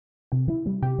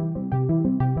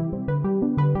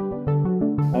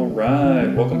All right,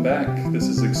 welcome back. This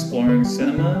is Exploring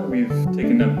Cinema. We've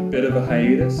taken a bit of a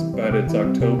hiatus, but it's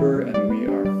October and we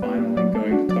are finally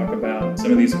going to talk about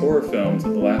some of these horror films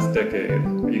of the last decade.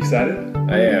 Are you excited?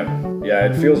 I am. Yeah,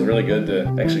 it feels really good to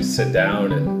actually sit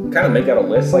down and kind of make out a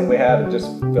list like we have and just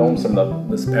film some of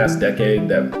this past decade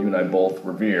that you and I both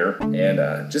revere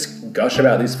and just gush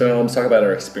about these films, talk about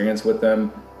our experience with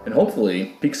them, and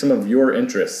hopefully pique some of your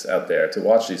interests out there to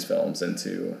watch these films and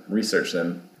to research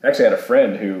them. I actually had a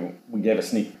friend who we gave a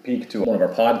sneak peek to one of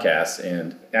our podcasts,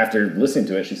 and after listening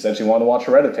to it, she said she wanted to watch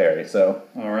Hereditary, so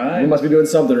All right. we must be doing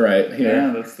something right here.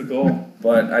 Yeah, that's the goal.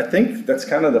 But I think that's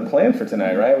kind of the plan for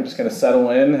tonight, right? We're just going to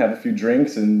settle in, have a few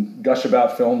drinks, and gush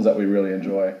about films that we really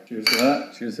enjoy. Cheers to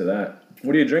that. Cheers to that.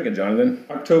 What are you drinking, Jonathan?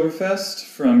 Oktoberfest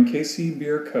from Casey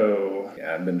Beer Co.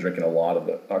 Yeah, I've been drinking a lot of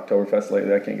the Oktoberfest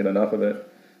lately. I can't get enough of it.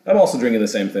 I'm also drinking the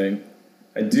same thing.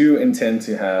 I do intend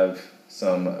to have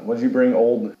some, what did you bring,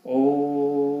 Old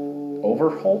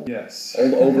Overholt? Yes.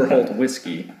 Old Overholt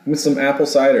whiskey with some apple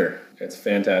cider. It's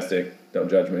fantastic. Don't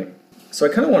judge me. So I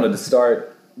kind of wanted to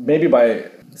start maybe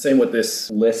by saying what this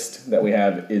list that we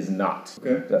have is not.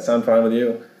 Okay. Does that sound fine with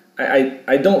you?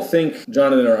 I don't think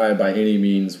Jonathan or I by any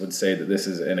means would say that this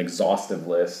is an exhaustive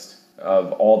list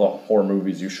of all the horror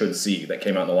movies you should see that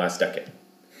came out in the last decade.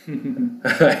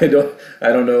 I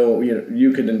don't know.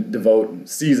 You could devote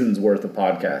seasons worth of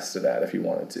podcasts to that if you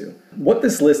wanted to. What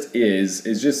this list is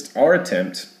just our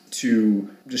attempt to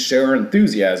just share our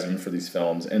enthusiasm for these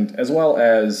films, and as well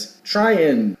as try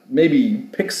and maybe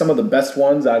pick some of the best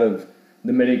ones out of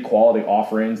the many quality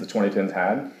offerings the 2010s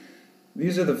had.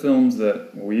 These are the films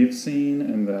that we've seen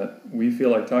and that we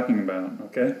feel like talking about,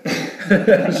 okay?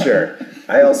 Sure.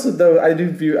 I also, though, I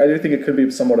do think it could be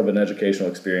somewhat of an educational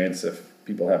experience if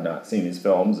people have not seen these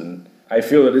films, and I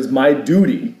feel it is my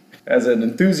duty as an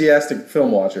enthusiastic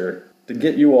film watcher to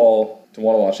get you all to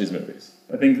want to watch these movies.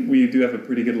 I think we do have a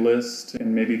pretty good list,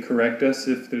 and maybe correct us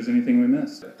if there's anything we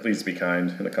missed. Please be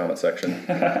kind in the comment section.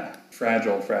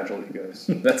 Fragile egos.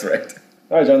 That's right.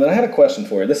 All right, Jonathan, I had a question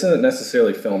for you. This isn't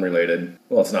necessarily film related.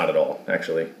 Well, it's not at all,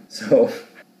 actually. So,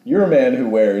 you're a man who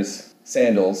wears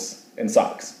sandals and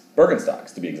socks.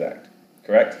 Birkenstocks, to be exact.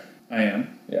 Correct? I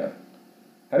am. Yeah.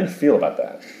 How do you feel about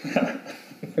that?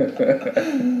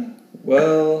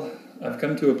 Well, I've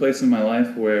come to a place in my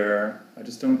life where I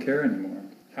just don't care anymore.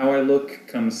 How I look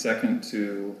comes second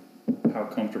to how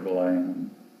comfortable I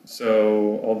am.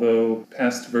 So, although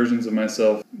past versions of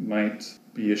myself might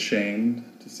be ashamed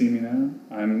to see me now,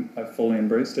 I've fully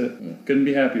embraced it. Couldn't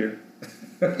be happier.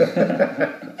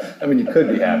 I mean, you could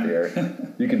be happier.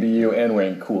 You could be you and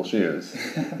wearing cool shoes.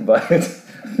 But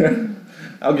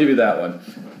I'll give you that one.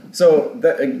 So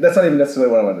that's not even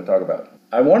necessarily what I wanted to talk about.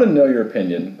 I want to know your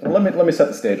opinion. Let me set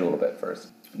the stage a little bit first.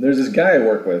 There's this guy I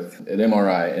work with at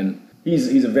MRI, and he's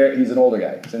an older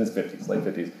guy. He's in his 50s, late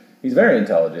 50s. He's very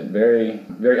intelligent, very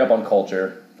very up on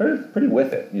culture, pretty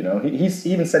with it. You know, he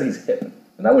even said he's hip,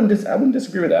 and I wouldn't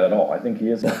disagree with that at all. I think he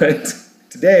is. But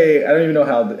today, I don't even know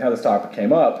how this topic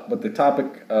came up, but the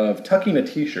topic of tucking a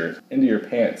t-shirt into your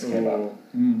pants came up,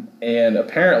 and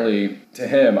apparently to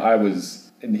him,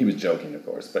 and he was joking, of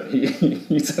course, but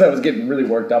he said I was getting really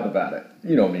worked up about it.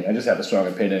 You know me, I just have a strong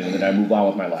opinion, and then I move on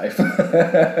with my life.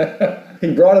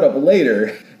 He brought it up later,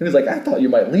 and he was like, I thought you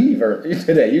might leave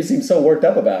today. You seem so worked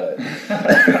up about it.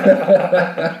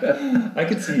 I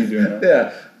could see you doing that.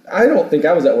 Yeah, I don't think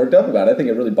I was that worked up about it. I think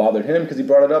it really bothered him because he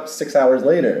brought it up 6 hours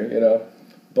later, you know.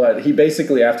 But he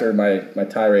basically, after my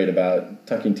tirade about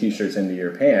tucking t-shirts into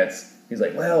your pants, he's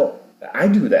like, well, I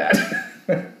do that.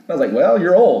 I was like, well,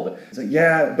 you're old. He's like,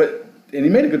 yeah, and he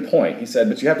made a good point. He said,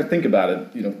 but you have to think about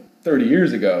it, 30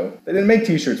 years ago, they didn't make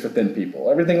t-shirts for thin people.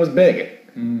 Everything was big.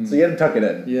 So you had to tuck it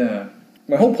in. Yeah.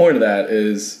 My whole point of that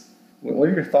is, what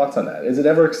are your thoughts on that? Is it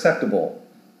ever acceptable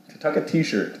to tuck a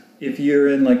t-shirt? If you're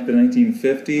in like the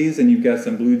 1950s and you've got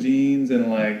some blue jeans and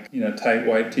tight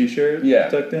white t-shirt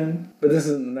tucked in. But this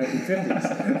is in the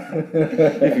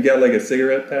 1950s. If you got like a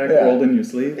cigarette pack rolled in your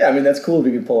sleeve. Yeah, I mean, that's cool if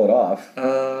you can pull it off.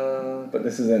 But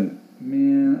this isn't...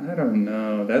 Man, I don't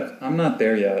know. I'm not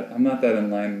there yet. I'm not that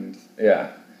enlightened.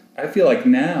 Yeah. I feel like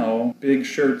now, big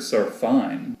shirts are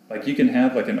fine. Like, you can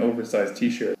have like an oversized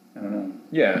t-shirt. I don't know.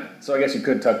 Yeah, so I guess you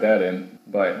could tuck that in.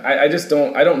 But I just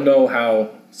don't know how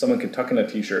someone could tuck in a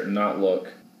t-shirt and not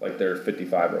look like they're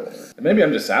 55 or older. Maybe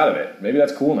I'm just out of it. Maybe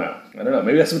that's cool now. I don't know.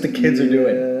 Maybe that's what the kids are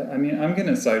doing. I mean, I'm going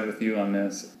to side with you on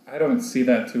this. I don't see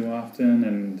that too often,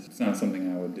 and it's not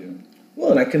something I would do.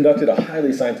 Well, and I conducted a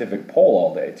highly scientific poll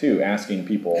all day, too, asking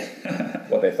people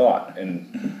what they thought.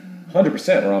 And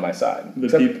 100% were on my side.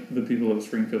 The people of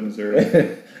Springfield,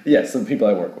 Missouri. Yes, the people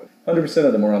I work with. 100%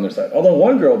 of them were on their side. Although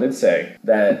one girl did say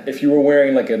that if you were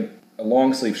wearing like a a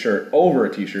long sleeve shirt over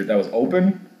a t-shirt that was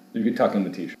open, you could tuck in the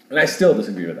t-shirt. And I still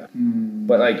disagree with that.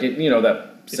 But like,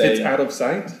 If it's out of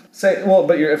sight?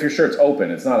 But if your shirt's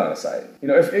open, it's not out of sight.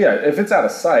 If it's out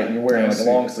of sight and you're wearing like a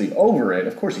long sleeve over it,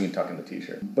 of course you can tuck in the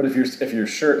t-shirt. But if your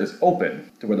shirt is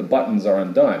open to where the buttons are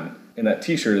undone, and that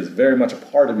t-shirt is very much a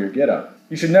part of your getup,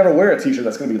 you should never wear a t-shirt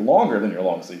that's going to be longer than your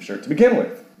long sleeve shirt to begin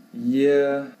with.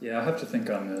 Yeah, I'll have to think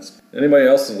on this. Anybody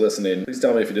else is listening, please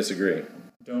tell me if you disagree.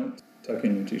 Don't tuck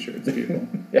in your t-shirts, people.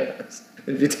 Yes.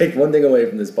 If you take one thing away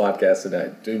from this podcast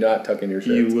tonight, do not tuck in your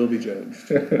shirts. You will be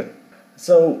judged.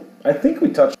 So I think we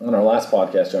touched on our last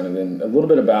podcast, Jonathan, a little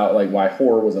bit about like why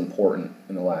horror was important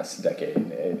in the last decade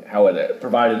and how it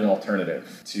provided an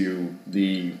alternative to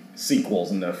the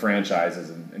sequels and the franchises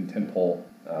and tentpole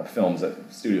films that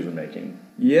studios were making.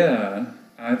 Yeah,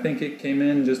 I think it came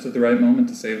in just at the right moment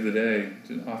to save the day,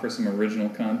 to offer some original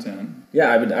content. Yeah,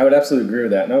 I would absolutely agree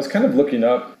with that. And I was kind of looking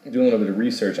up, doing a little bit of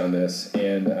research on this,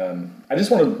 and I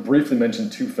just want to briefly mention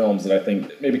two films that I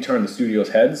think maybe turned the studio's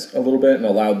heads a little bit and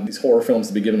allowed these horror films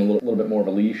to be given a little bit more of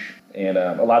a leash and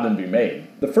allowed them to be made.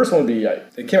 The first one would be,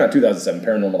 it came out in 2007,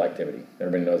 Paranormal Activity.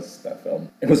 Everybody knows that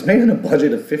film. It was made on a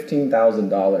budget of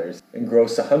 $15,000 and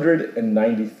grossed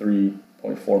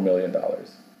 $193.4 million.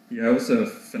 Yeah, it was a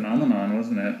phenomenon,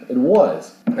 wasn't it? It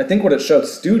was. I think what it showed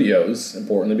studios,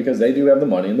 importantly, because they do have the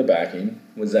money and the backing,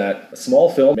 was that a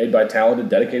small film made by talented,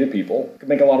 dedicated people could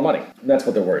make a lot of money. And that's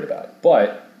what they're worried about.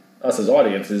 But us as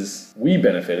audiences, we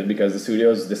benefited because the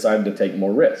studios decided to take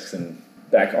more risks and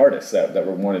back artists that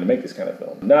were wanting to make this kind of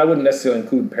film. Now, I wouldn't necessarily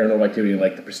include Paranormal Activity in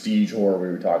like the prestige horror we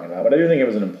were talking about, but I do think it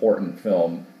was an important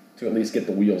film to at least get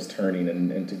the wheels turning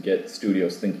and to get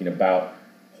studios thinking about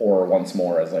horror once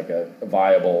more as like a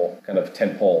viable kind of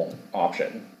tentpole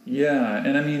option. Yeah,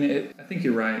 and I mean, I think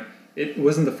you're right. It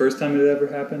wasn't the first time it had ever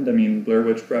happened. I mean, Blair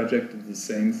Witch Project did the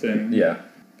same thing. Yeah.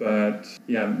 But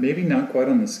yeah, maybe not quite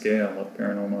on the scale of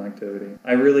Paranormal Activity.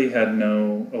 I really had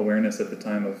no awareness at the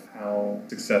time of how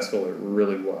successful it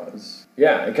really was.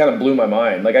 Yeah, it kind of blew my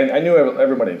mind. Like, I knew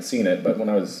everybody had seen it, but when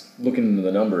I was looking into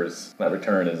the numbers, that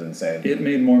return is insane. It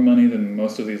made more money than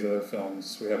most of these other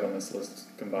films we have on this list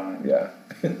combined. Yeah,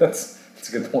 that's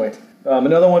a good point.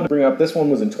 Another one to bring up, this one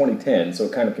was in 2010, so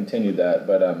it kind of continued that,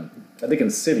 but I think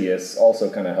Insidious also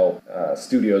kind of helped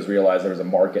studios realize there was a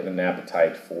market and an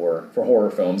appetite for horror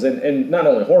films, and not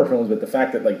only horror films, but the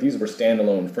fact that like these were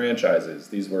standalone franchises,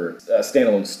 these were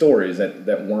standalone stories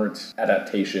that weren't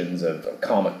adaptations of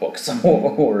comic books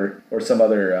or some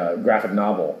other graphic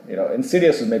novel.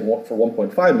 Insidious was made for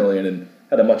 $1.5 million and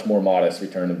had a much more modest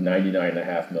return of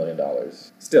 $99.5 million.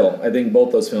 Still, I think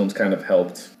both those films kind of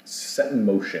helped set in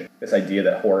motion this idea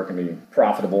that horror can be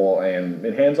profitable and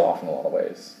hands-off in a lot of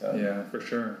ways. Yeah, for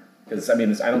sure. Because, I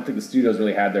mean, I don't think the studios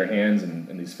really had their hands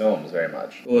in these films very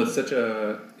much. Well, it's such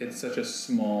a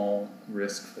small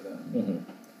risk for them. Mm-hmm.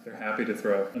 They're happy to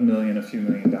throw a few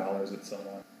million dollars at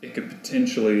someone. It could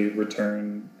potentially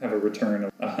have a return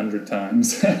of 100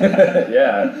 times.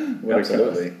 Yeah,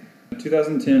 absolutely. In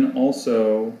 2010,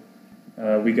 also,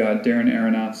 we got Darren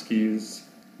Aronofsky's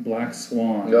Black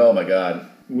Swan. Oh my God.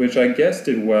 Which I guess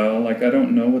did well. Like, I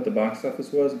don't know what the box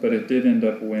office was, but it did end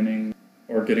up winning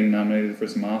or getting nominated for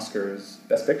some Oscars.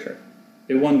 Best Picture.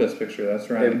 It won Best Picture, that's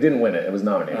right. It didn't win it. It was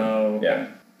nominated. Oh, okay. Yeah.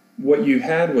 What you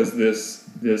had was this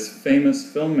famous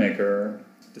filmmaker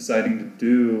deciding to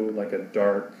do like a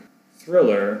dark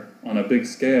thriller on a big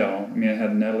scale. I mean, it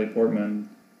had Natalie Portman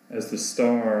as the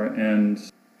star, and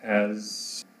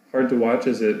as hard to watch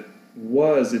as it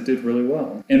did really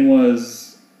well and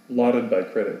was lauded by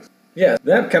critics. Yeah,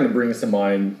 that kind of brings to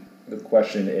mind the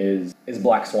question is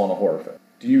Black Swan a horror film?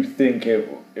 Do you think it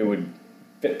would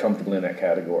fit comfortably in that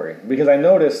category? Because I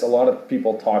noticed a lot of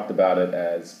people talked about it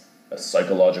as a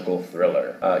psychological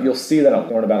thriller. You'll see that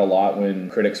learn about a lot when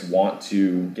critics want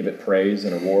to give it praise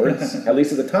and awards, at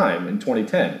least at the time in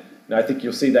 2010. And I think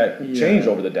you'll see that change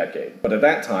over the decade. But at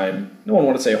that time, no one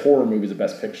wanted to say a horror movie is a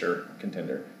Best Picture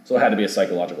contender. So it had to be a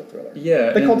psychological thriller.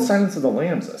 Yeah. They called Silence of the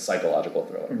Lambs a psychological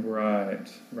thriller.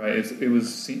 Right. It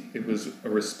was a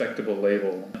respectable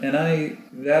label. And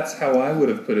that's how I would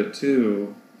have put it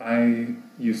too. I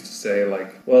used to say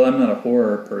like, well, I'm not a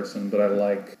horror person, but I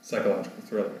like psychological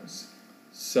thrillers.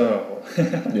 So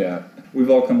yeah, we've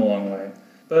all come a long way.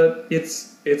 But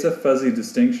it's a fuzzy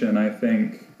distinction, I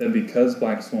think, that because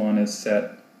Black Swan is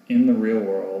set in the real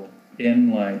world,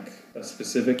 in like a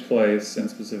specific place and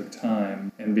specific time,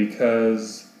 and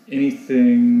because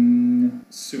anything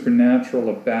supernatural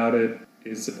about it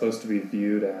is supposed to be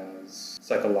viewed as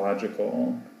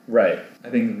psychological. Right. I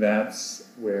think that's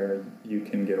where you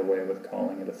can get away with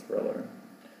calling it a thriller.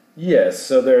 Yes,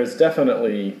 so there's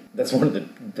definitely that's one of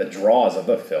the draws of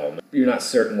the film. You're not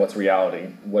certain what's reality,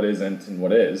 what isn't, and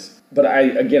what is. But I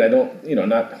don't,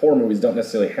 not horror movies don't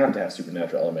necessarily have to have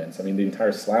supernatural elements. I mean, the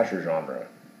entire slasher genre,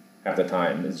 half the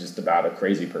time, is just about a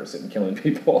crazy person killing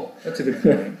people. That's a good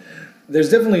point.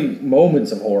 There's definitely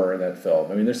moments of horror in that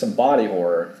film. I mean, there's some body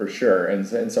horror for sure, and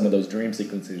some of those dream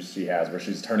sequences she has where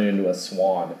she's turning into a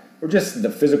swan, or just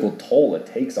the physical toll it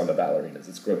takes on the ballerinas.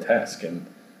 It's grotesque, and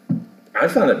I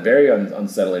found it very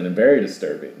unsettling and very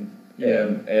disturbing. Yeah.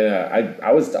 And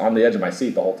I was on the edge of my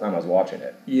seat the whole time I was watching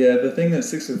it. Yeah, the thing that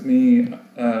sticks with me,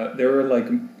 there were like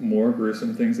more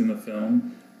gruesome things in the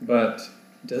film, but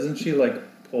doesn't she like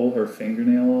pull her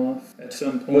fingernail off at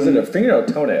some point? Was it a fingernail or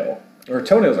toenail? Her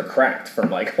toenails are cracked from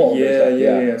like all this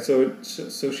Yeah.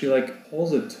 So she like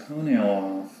pulls a toenail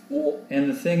off. Well, And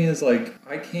the thing is, like,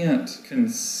 I can't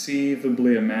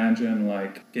conceivably imagine,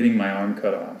 like, getting my arm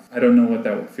cut off. I don't know what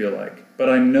that would feel like. But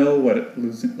I know what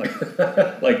losing,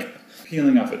 like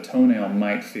peeling off a toenail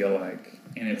might feel like.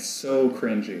 And it's so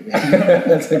cringy.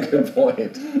 that's a good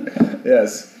point.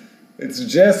 Yes. It's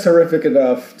just horrific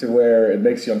enough to where it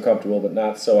makes you uncomfortable, but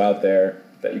not so out there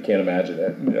that you can't imagine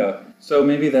it. Yeah. So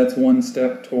maybe that's one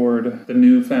step toward the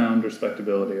newfound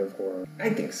respectability of horror. I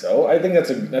think so. I think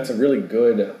that's a really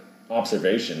good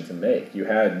observation to make. You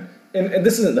had, and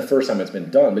this isn't the first time it's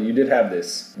been done, but you did have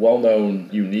this well-known,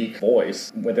 unique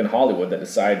voice within Hollywood that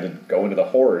decided to go into the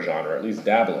horror genre, at least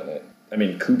dabble in it. I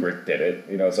mean, Kubrick did it,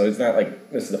 so it's not like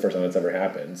this is the first time it's ever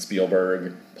happened.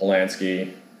 Spielberg,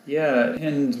 Polanski. Yeah,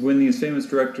 and when these famous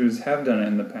directors have done it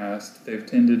in the past, they've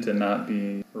tended to not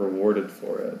be rewarded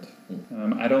for it.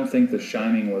 I don't think The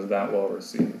Shining was that well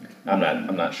received.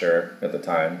 I'm not sure at the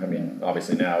time. I mean,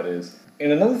 obviously now it is.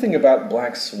 And another thing about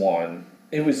Black Swan,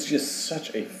 it was just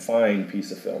such a fine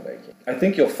piece of filmmaking. I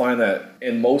think you'll find that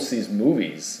in most of these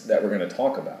movies that we're going to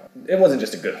talk about. It wasn't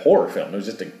just a good horror film, it was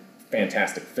just a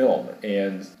fantastic film.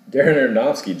 And Darren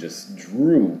Aronofsky just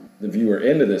drew the viewer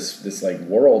into this like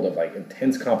world of like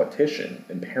intense competition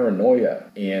and paranoia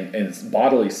and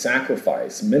bodily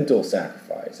sacrifice, mental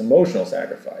sacrifice, emotional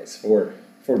sacrifice for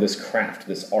this craft,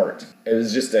 this art. It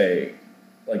was just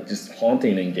just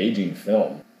haunting, engaging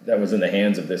film that was in the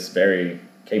hands of this very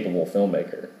capable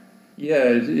filmmaker. Yeah,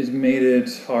 it made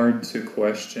it hard to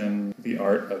question the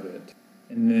art of it.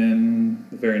 And then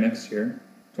the very next year,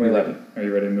 2011. Are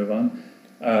you ready to move on?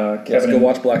 Let's go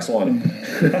watch Black Swan.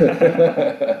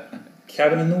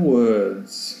 Cabin in the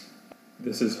Woods.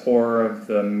 This is horror of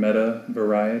the meta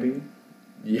variety,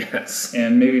 Yes.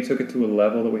 and maybe took it to a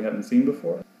level that we haven't seen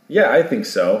before. Yeah, I think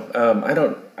so. I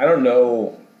don't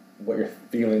know what your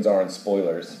feelings are on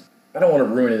spoilers. I don't want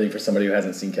to ruin anything for somebody who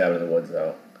hasn't seen Cabin in the Woods,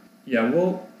 though. Yeah,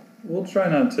 we'll try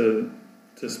not to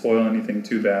spoil anything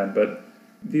too bad, but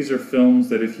these are films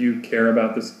that if you care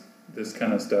about this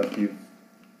kind of stuff,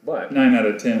 But 9 out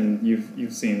of 10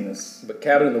 you've seen this. But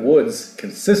Cabin in the Woods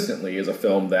consistently is a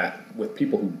film that, with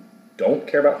people who don't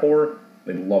care about horror,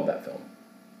 they love that film.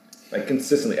 Like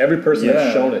consistently, every person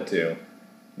I've shown it to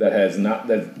that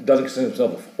doesn't consider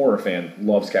himself a horror fan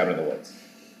loves Cabin in the Woods.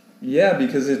 Yeah,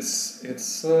 because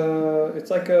it's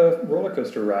like a roller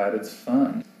coaster ride. It's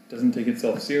fun. Doesn't take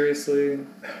itself seriously.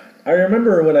 I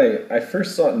remember when I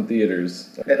first saw it in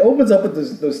theaters. It opens up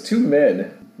with those two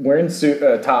men wearing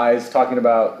ties, talking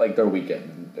about like their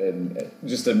weekend and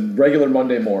just a regular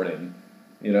Monday morning.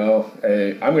 I'm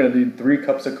going to need 3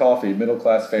 cups of coffee, middle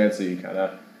class fancy kind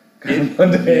of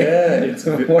Monday.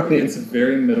 Yeah, morning. It's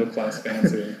very middle class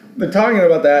fancy. They're talking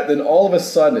about that, then all of a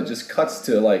sudden it just cuts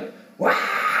to like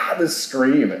this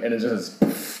scream, and it's just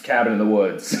poof, Cabin in the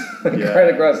Woods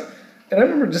right across. And I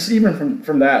remember just even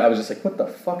from that, I was just like, what the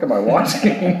fuck am I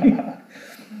watching?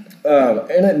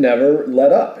 And it never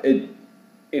let up.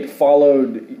 It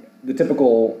followed the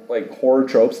typical like horror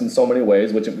tropes in so many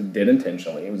ways, which it did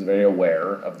intentionally. It was very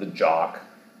aware of the jock,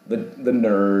 the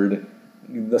nerd,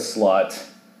 the slut,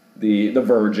 the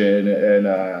virgin,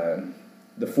 and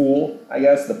the fool, I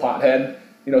guess, the pothead.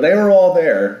 They were all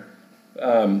there,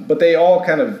 but they all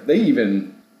they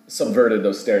even subverted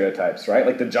those stereotypes, right?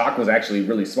 Like the jock was actually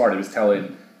really smart. He was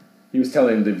telling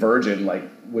the virgin like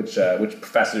which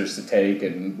professors to take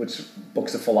and which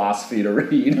books of philosophy to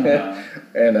read,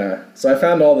 and so I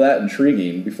found all that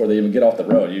intriguing before they even get off the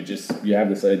road. You have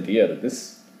this idea that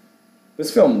this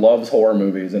film loves horror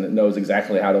movies and it knows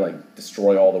exactly how to like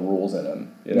destroy all the rules in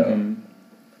them. Mm-hmm.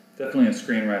 Definitely a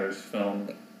screenwriter's film.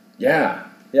 Yeah.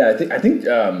 I think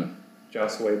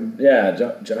Joss Whedon. Yeah,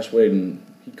 Josh Whedon.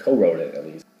 He co-wrote it at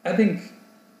least. I think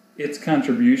its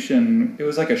contribution, it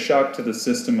was like a shock to the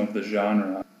system of the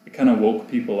genre. It kind of woke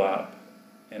people up,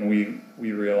 and we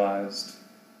realized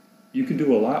you could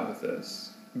do a lot with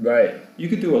this. Right. You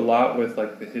could do a lot with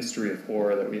like the history of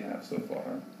horror that we have so far.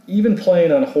 Even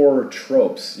playing on horror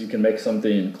tropes, you can make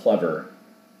something clever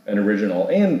and original.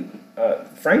 And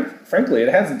frankly, it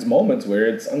has its moments where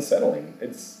it's unsettling.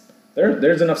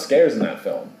 There's enough scares in that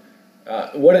film.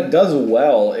 What it does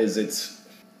well is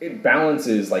it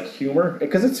balances like humor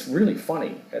because it's really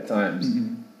funny at times.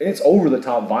 Mm-hmm. It's over the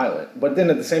top violent, but then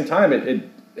at the same time,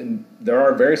 and there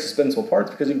are very suspenseful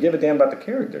parts because you give a damn about the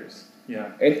characters.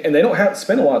 Yeah. And they don't have to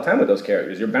spend a lot of time with those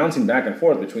characters. You're bouncing back and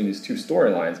forth between these two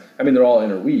storylines. I mean, they're all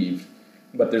interweaved,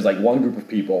 but there's like one group of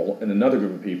people and another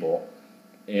group of people,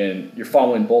 and you're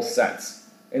following both sets.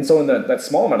 And so in that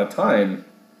small amount of time,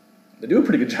 they do a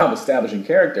pretty good job establishing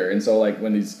character. And so like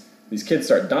when these kids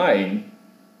start dying,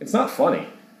 it's not funny.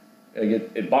 Like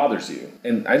it bothers you.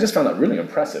 And I just found that really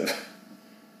impressive.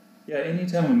 Yeah,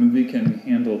 anytime a movie can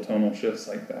handle tonal shifts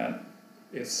like that,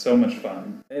 it's so much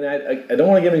fun. And I don't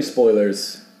want to give any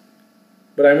spoilers,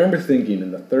 but I remember thinking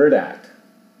in the third act,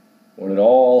 when it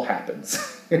all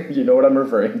happens, you know what I'm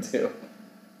referring to.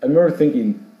 I remember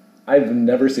thinking, I've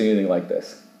never seen anything like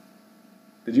this.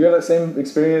 Did you have that same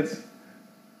experience?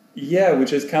 Yeah,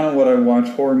 which is kind of what I watch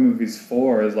horror movies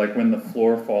for, is like when the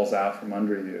floor falls out from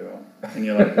under you, and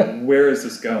you're like, where is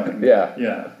this going? Yeah.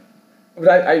 Yeah. But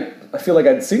I feel like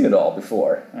I'd seen it all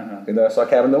before. Uh-huh. And then I saw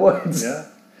Cabin in the Woods. Yeah.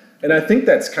 And I think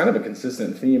that's kind of a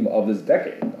consistent theme of this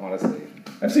decade, honestly.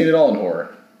 I've seen it all in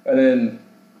horror. And then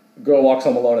Girl Walks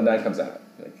Home Alone and that comes out.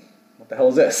 Like, what the hell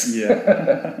is this?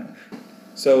 Yeah.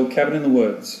 So, Cabin in the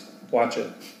Woods. Watch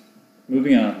it.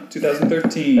 Moving on.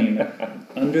 2013.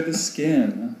 Under the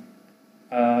Skin.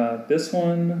 This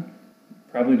one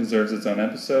probably deserves its own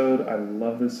episode. I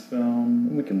love this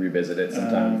film. We can revisit it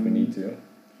sometime if we need to.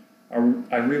 I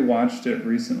rewatched it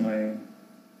recently,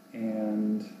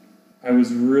 and I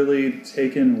was really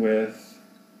taken with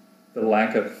the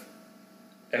lack of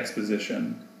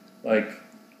exposition. Like,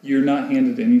 you're not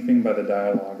handed anything by the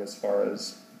dialogue as far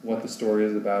as what the story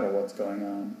is about or what's going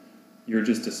on. You're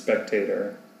just a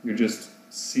spectator. You're just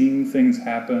seeing things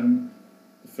happen.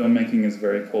 The filmmaking is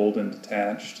very cold and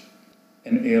detached.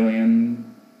 An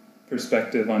alien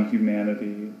perspective on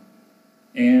humanity.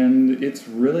 And it's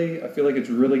really, I feel like it's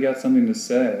really got something to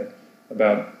say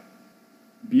about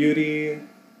beauty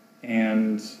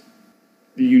and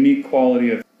the unique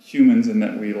quality of humans in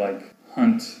that we like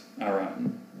hunt our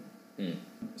own. Mm.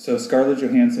 So Scarlett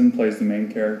Johansson plays the main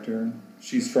character.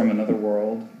 She's from another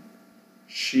world.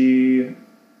 She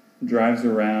drives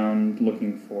around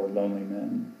looking for lonely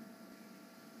men.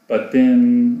 But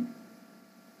then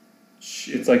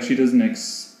it's like she doesn't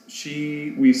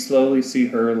we slowly see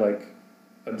her like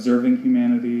observing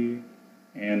humanity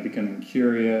and becoming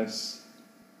curious.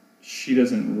 She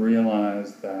doesn't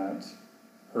realize that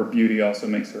her beauty also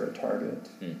makes her a target.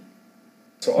 Mm.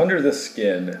 So Under the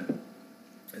Skin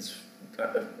is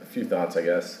a few thoughts, I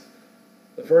guess.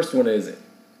 The first one is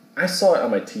I saw it on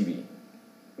my TV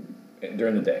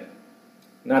during the day.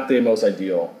 Not the most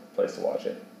ideal place to watch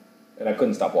it. And I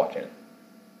couldn't stop watching it.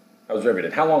 I was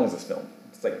riveted. How long is this film?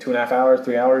 It's like 2.5 hours,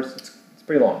 3 hours? It's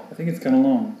pretty long. I think it's kind of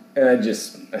long. And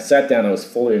I sat down and I was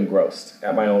fully engrossed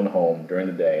at my own home during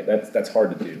the day. That's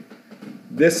hard to do.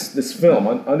 This film,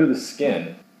 Under the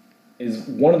Skin, is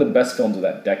one of the best films of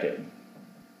that decade.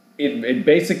 It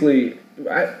basically,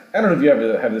 I don't know if you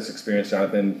ever have this experience,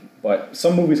 Jonathan, but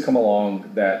some movies come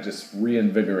along that just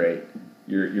reinvigorate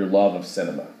your love of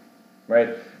cinema,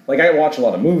 right? Like I watch a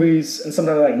lot of movies, and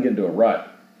sometimes I can get into a rut,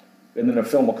 and then a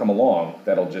film will come along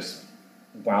that'll just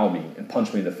wow me and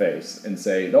punch me in the face and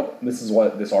say, nope, this is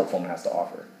what this art form has to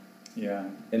offer. Yeah.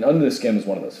 And Under the Skin is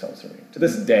one of those films for me. To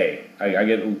this day, I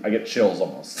get chills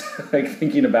almost, like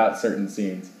thinking about certain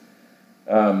scenes.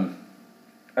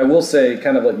 I will say,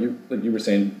 kind of like you were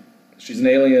saying, she's an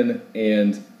alien,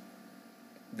 and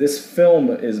this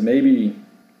film is it maybe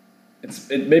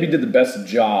did the best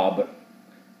job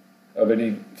of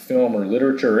any film or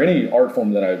literature or any art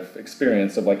form that I've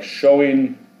experienced of like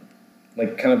showing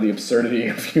like kind of the absurdity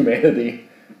of humanity,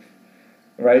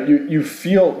 right? You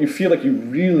feel like you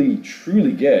really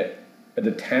truly get a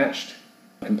detached,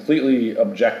 completely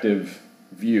objective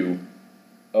view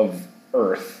of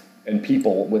Earth and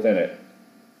people within it.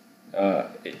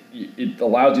 It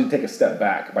allows you to take a step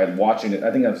back by watching it.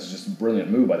 I think that's just a brilliant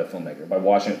move by the filmmaker, by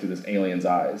watching it through this alien's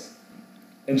eyes.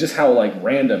 And just how like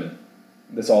random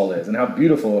this all is, and how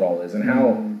beautiful it all is, and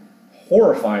how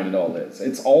horrifying it all is.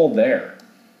 It's all there.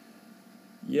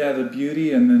 Yeah, the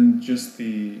beauty and then just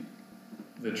the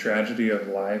tragedy of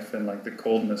life and like the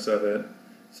coldness of it.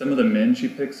 Some of the men she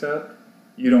picks up,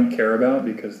 you don't care about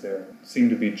because they seem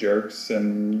to be jerks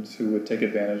and who would take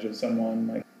advantage of someone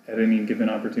like at any given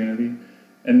opportunity.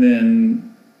 And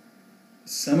then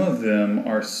some of them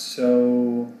are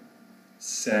so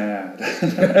sad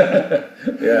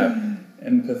Yeah.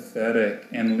 and pathetic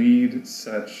and lead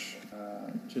such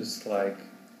just like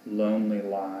lonely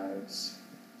lives.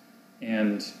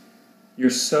 And you're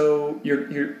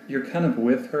kind of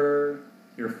with her,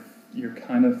 you're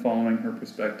kind of following her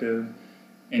perspective,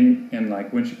 and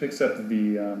like when she picks up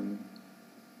the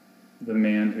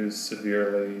man who's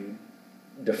severely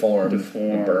Deformed.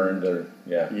 Deformed. Burned, or,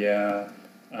 yeah. yeah,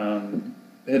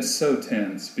 it's so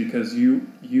tense because you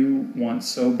want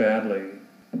so badly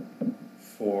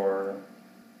for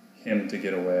him to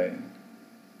get away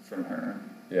from her.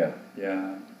 Yeah.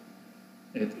 Yeah,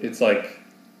 it's like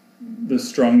the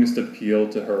strongest appeal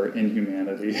to her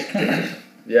inhumanity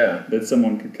Yeah. that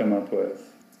someone could come up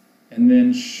with. And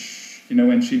then,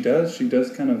 when she does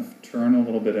kind of turn a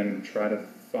little bit and try to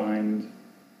find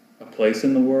a place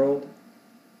in the world,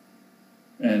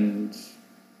 and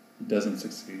doesn't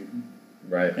succeed,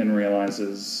 Right. and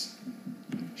realizes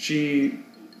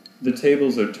the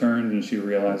tables are turned, and she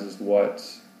realizes what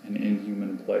an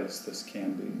inhuman place this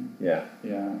can be. Yeah.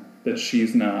 Yeah, that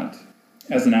she's not,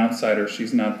 as an outsider,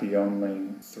 she's not the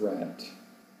only threat.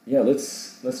 Yeah,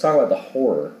 let's talk about the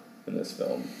horror in this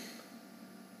film.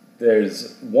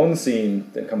 There's one scene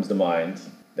that comes to mind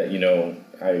that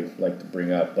I like to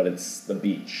bring up, but it's the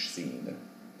beach scene.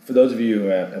 For those of you who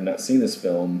have not seen this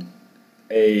film,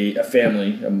 a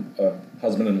family, a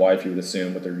husband and wife, you would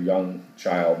assume, with their young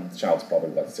child. The child's probably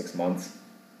about 6 months,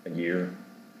 a year,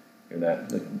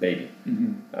 that like baby.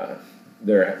 Mm-hmm.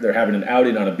 They're having an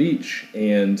outing on a beach,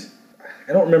 and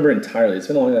I don't remember entirely. It's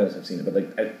been a long time since I've seen it, but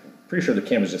I'm pretty sure the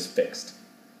camera's just fixed.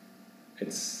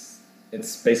 It's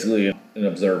basically an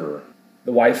observer.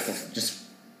 The wife just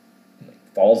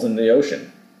falls in the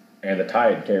ocean, and the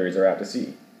tide carries her out to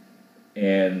sea.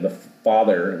 And the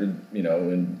father,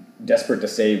 desperate to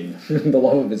save the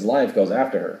love of his life, goes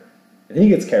after her, and he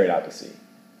gets carried out to sea.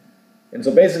 And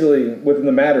so basically, within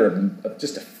the matter of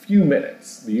just a few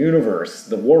minutes, the universe,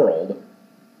 the world,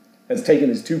 has taken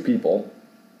these two people,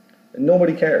 and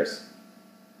nobody cares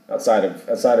outside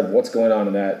of what's going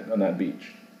on that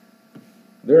beach.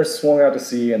 They're swung out to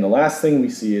sea, and the last thing we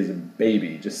see is a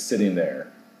baby just sitting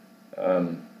there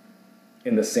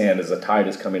in the sand as the tide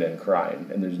is coming in, crying,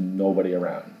 and there's nobody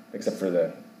around except for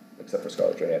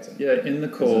Scarlett Johansson. Yeah, in the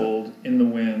cold, in the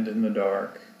wind, in the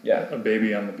dark. Yeah. A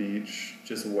baby on the beach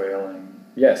just wailing.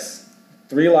 Yes.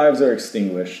 3 lives are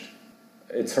extinguished.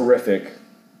 It's horrific,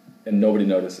 and nobody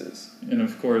notices. And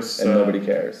of course... And nobody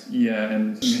cares. Yeah,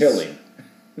 and... Chilling.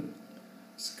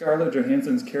 Scarlett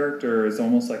Johansson's character is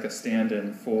almost like a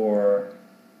stand-in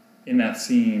in that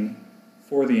scene,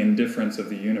 for the indifference of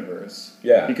the universe.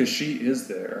 Yeah. Because she is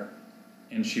there,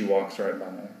 and she walks right by.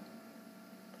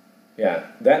 Yeah,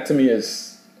 that to me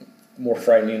is more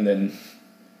frightening than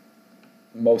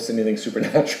most anything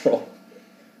supernatural.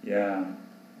 Yeah,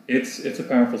 it's a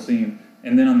powerful scene.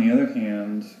 And then on the other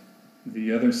hand,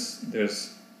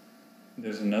 there's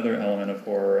another element of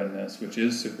horror in this, which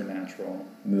is supernatural.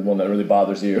 The one that really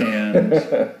bothers you. And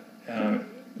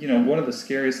one of the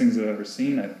scariest things I've ever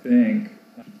seen, I think,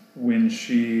 when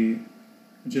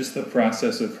just the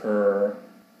process of her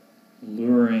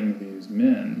luring these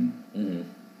men. Mm-hmm.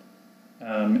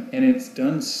 And it's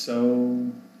done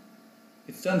so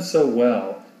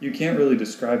well. You can't really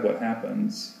describe what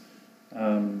happens.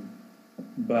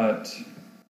 But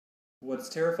what's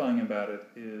terrifying about it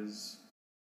is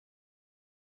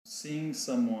seeing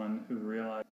someone who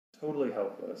realizes totally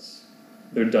helpless.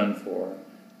 They're done for.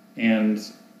 And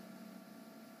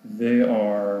they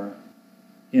are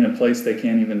in a place they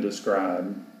can't even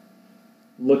describe.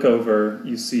 Look over,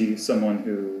 you see someone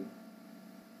who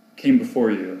came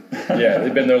before you. Yeah,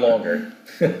 they've been there longer.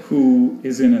 who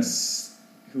is in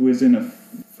a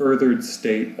furthered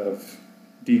state of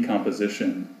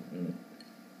decomposition,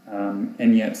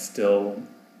 and yet still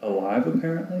alive,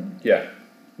 apparently. Yeah,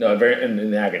 no, very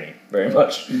in agony, very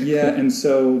much. Yeah, and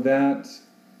so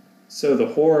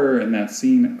the horror in that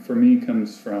scene for me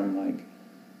comes from like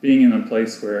being in a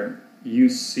place where you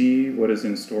see what is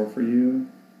in store for you,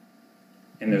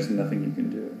 and there's nothing you can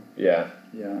do. Yeah.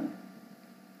 Yeah.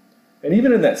 And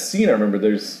even in that scene, I remember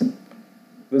there's an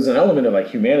element of like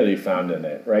humanity found in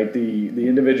it, right? The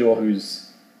individual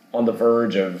who's on the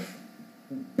verge of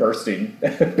bursting,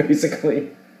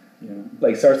 basically,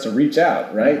 like starts to reach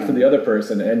out, right, for the other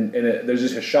person, and there's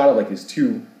just a shot of like these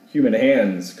two human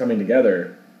hands coming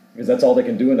together, because that's all they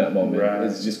can do in that moment, right,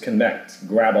 is just connect,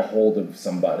 grab a hold of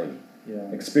somebody,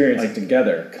 experience it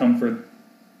together, comfort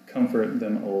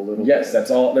them a little. Yes, bit.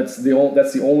 that's all. That's the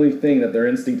only thing that their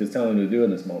instinct is telling them to do in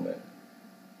this moment.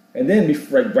 And then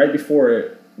right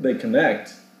before they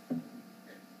connect,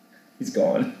 he's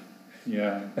gone.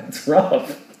 Yeah. That's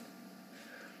rough.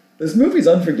 This movie's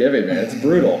unforgiving, man. It's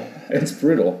brutal. It's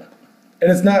brutal.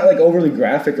 And it's not like overly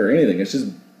graphic or anything. It's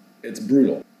just, it's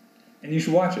brutal. And you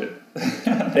should watch it.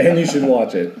 And you should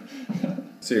watch it.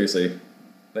 Seriously.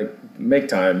 Like, make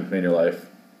time in your life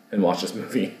and watch this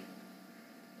movie.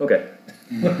 Okay.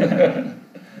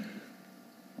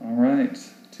 All right.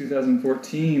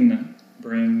 2014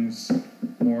 brings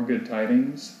more good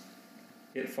tidings.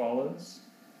 It Follows,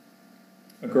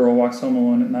 A Girl Walks Home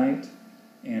Alone at Night,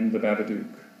 and The Babadook.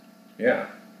 Yeah.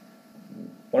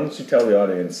 Why don't you tell the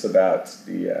audience about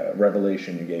the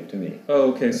revelation you gave to me?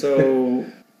 Oh, okay. So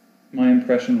my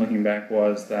impression looking back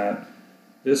was that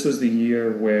this was the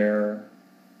year where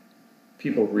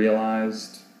people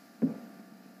realized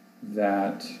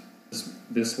that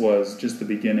this was just the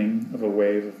beginning of a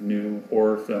wave of new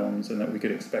horror films and that we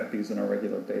could expect these on a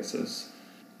regular basis.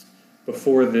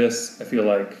 Before this, I feel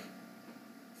like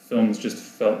films just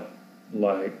felt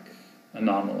like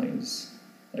anomalies.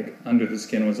 Like Under the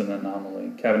Skin was an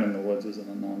anomaly, Cabin in the Woods was an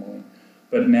anomaly.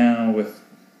 But now with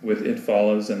It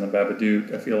Follows and The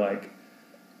Babadook, I feel like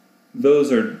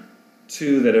those are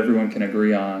two that everyone can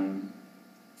agree on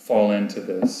fall into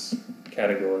this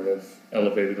category of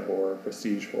elevated horror,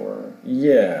 prestige horror.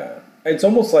 Yeah. It's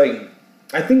almost like,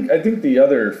 I think the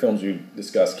other films you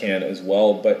discussed can as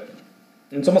well, but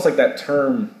it's almost like that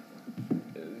term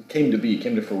came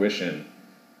to fruition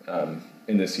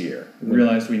in this year. We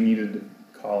realized we needed to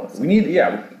call it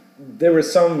something. There was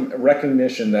some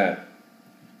recognition that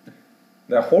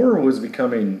horror was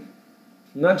becoming,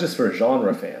 not just for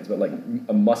genre fans, but like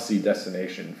a must-see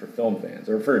destination for film fans,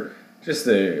 or for just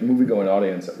the movie-going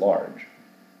audience at large.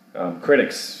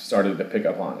 Critics started to pick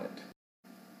up on it.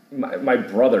 My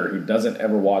brother, who doesn't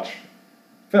ever watch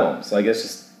films, like it's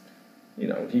just,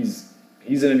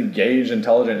 he's an engaged,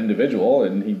 intelligent individual,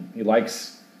 and he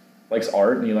likes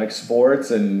art, and he likes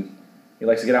sports, and he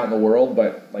likes to get out in the world,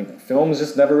 but like film's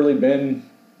just never really been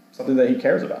something that he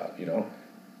cares about,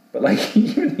 But like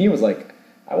even he was like,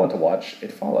 I want to watch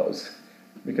It Follows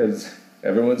because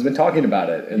everyone's been talking about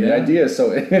it, and the idea is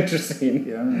so interesting.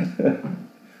 Yeah.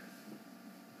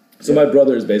 So my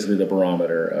brother is basically the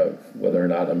barometer of whether or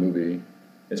not a movie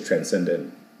is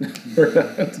transcendent or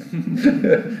not.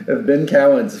 If Ben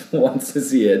Cowens wants to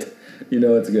see it,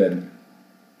 it's good.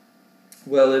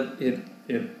 Well,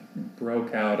 it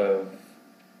broke out of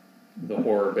the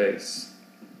horror base.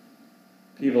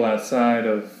 People outside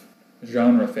of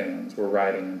genre fans were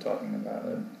writing and talking about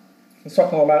it. Let's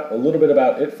talk a little bit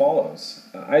about It Follows.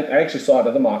 I actually saw it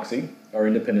at the Moxie, our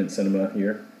independent cinema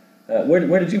here.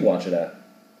 Where did you watch it at?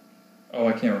 Oh,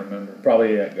 I can't remember.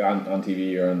 Probably on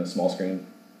TV or on the small screen.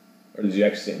 Or did you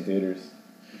actually see it in theaters?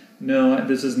 No,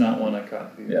 this is not one I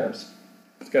caught in theaters.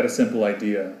 Yeah. It's got a simple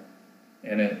idea,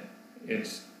 and it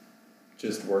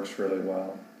just works really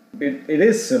well. It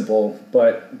is simple,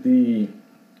 but the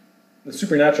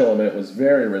supernatural element was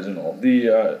very original.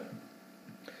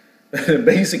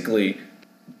 Basically,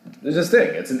 there's this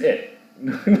thing. It's an it.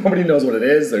 Nobody knows what it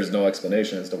is. There's no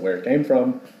explanation as to where it came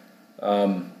from.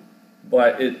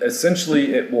 But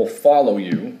it will follow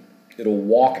you. It'll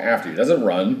walk after you. It doesn't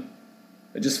run.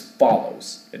 It just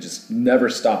follows. It just never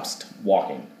stops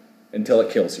walking until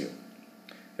it kills you.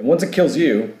 And once it kills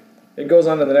you, it goes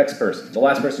on to the next person, the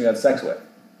last person you had sex with,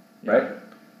 right? Yeah.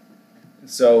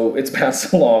 So it's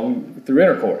passed along through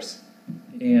intercourse.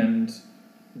 And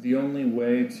the only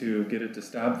way to get it to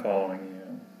stop following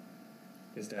you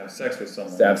is to have sex with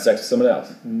someone. To have sex with someone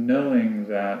else. Knowing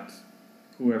that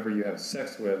whoever you have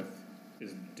sex with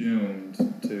is doomed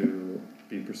to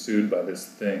be pursued by this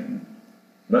thing.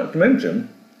 Not to mention,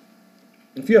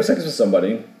 if you have sex with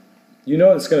somebody, you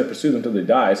know it's going to pursue them until they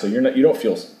die, so you don't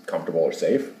feel comfortable or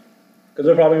safe, because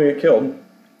they're probably going to get killed,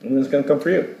 and then it's going to come for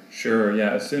you. Sure,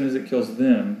 yeah. As soon as it kills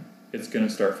them, it's going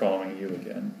to start following you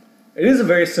again. It is a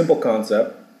very simple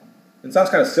concept. It sounds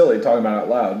kind of silly talking about it out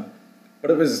loud,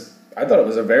 but I thought it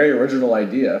was a very original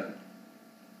idea,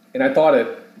 and I thought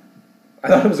it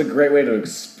was a great way to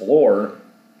explore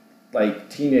like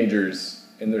teenagers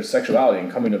and their sexuality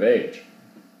and coming of age,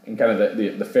 and kind of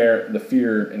the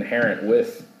fear inherent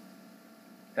with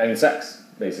having sex,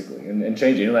 basically, and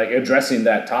changing, like addressing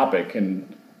that topic in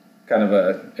kind of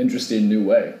a interesting new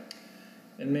way.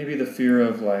 And maybe the fear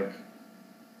of like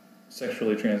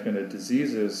sexually transmitted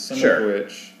diseases, some Sure. of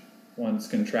which, once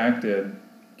contracted,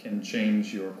 can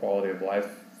change your quality of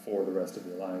life for the rest of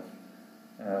your life.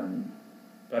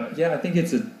 But yeah, I think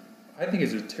it's a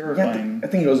terrifying. Yeah, I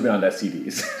think it goes beyond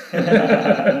STDs.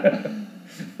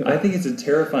 I think it's a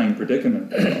terrifying predicament,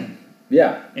 though.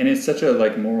 Yeah, And it's such a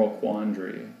like moral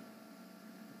quandary.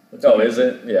 That's what Oh, makes is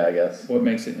it? Yeah, I guess. What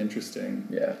makes it interesting?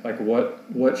 Yeah. Like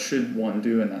what should one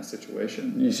do in that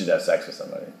situation? You should have sex with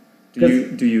somebody.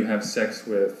 Do you have sex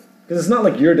with? Because it's not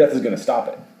like your death is going to stop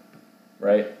it,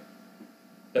 right?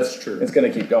 That's true. It's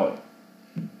going to keep going.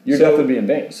 Your death would be in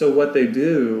vain. So what they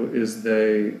do is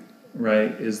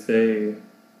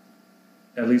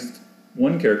at least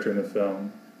one character in the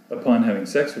film, upon having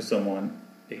sex with someone,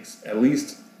 at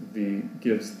least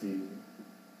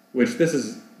which this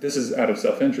is out of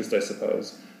self-interest, I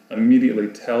suppose, immediately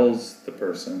tells the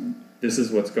person, this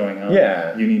is what's going on.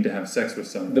 Yeah. You need to have sex with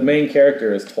someone. The main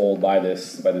character is told by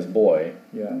this boy.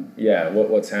 Yeah.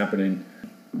 What's happening.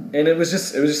 And it was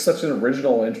just such an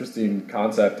original, interesting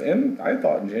concept, and I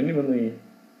thought genuinely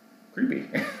creepy.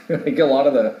 Like a lot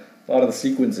of the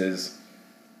sequences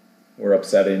were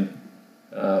upsetting.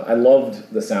 I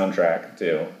loved the soundtrack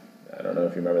too. I don't know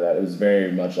if you remember that. It was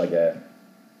very much like a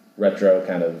retro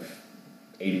kind of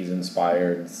 80s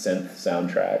inspired synth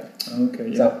soundtrack. Okay,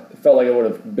 yeah. So it felt like it would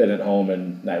have been at home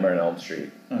in Nightmare on Elm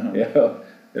Street. Uh-huh. Yeah,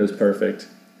 it was perfect.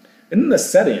 And then the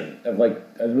setting of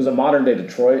it was a modern day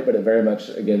Detroit, but it very much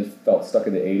again felt stuck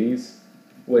in the 80s,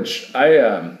 which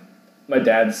my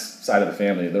dad's side of the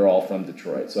family, they're all from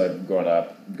Detroit, so I've grown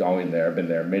up going there. I've been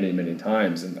there many, many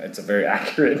times, and it's a very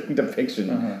accurate depiction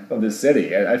of this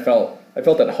city. I felt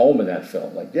at home in that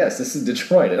film. Like, yes, this is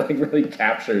Detroit. It really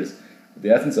captures the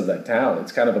essence of that town.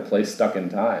 It's kind of a place stuck in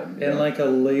time. And like a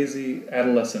lazy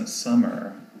adolescent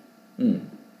summer,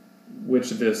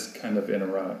 which this kind of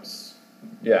interrupts.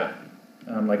 Yeah.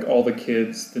 Like all the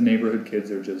kids, the neighborhood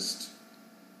kids are just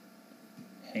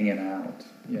hanging out,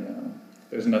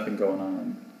 There's nothing going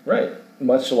on. Right.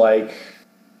 Much like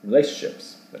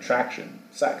relationships, attraction,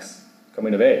 sex,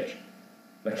 coming of age.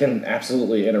 That can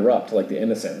absolutely interrupt like the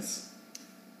innocence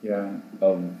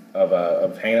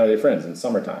of hanging out with your friends in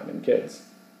summertime and kids.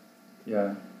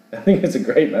 Yeah. I think it's a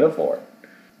great metaphor.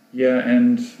 Yeah,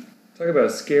 and talk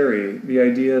about scary, the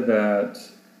idea that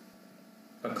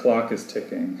a clock is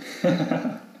ticking.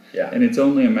 Yeah. And it's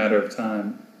only a matter of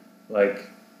time. Like,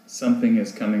 something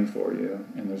is coming for you,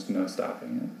 and there's no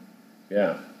stopping it.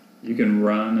 Yeah. You can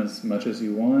run as much as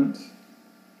you want.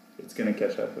 It's going to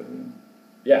catch up with you.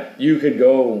 Yeah. You could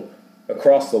go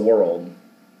across the world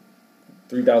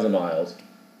 3,000 miles,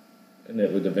 and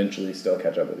it would eventually still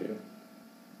catch up with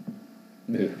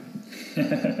you.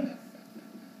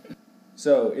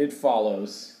 So It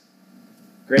Follows.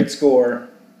 Great score.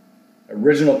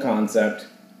 Original concept.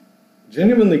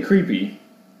 Genuinely creepy.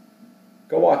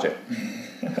 Go watch it.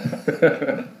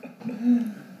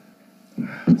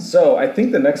 So I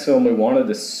think the next film we want to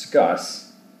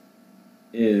discuss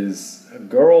is A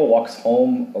Girl Walks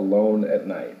Home Alone at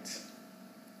Night.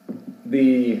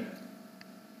 The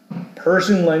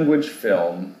Persian language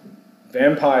film,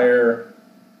 vampire,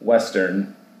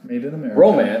 western, Made in America.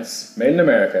 romance, made in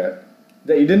America,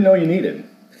 that you didn't know you needed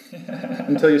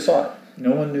until you saw it.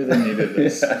 No one knew they needed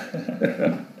this.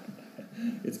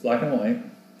 It's black and white.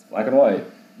 It's black and white.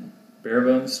 Bare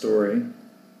bones story.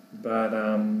 But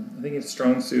I think its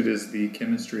strong suit is the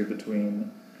chemistry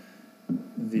between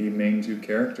the main two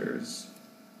characters.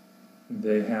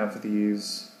 They have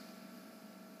these...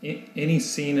 Any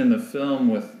scene in the film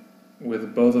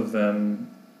with both of them,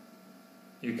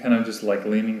 you're kind of just like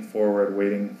leaning forward,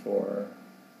 waiting for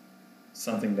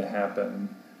something to happen.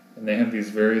 And they have these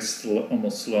very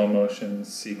almost slow motion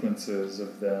sequences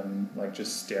of them like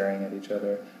just staring at each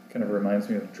other. Kind of reminds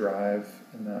me of Drive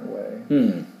in that way.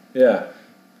 Yeah.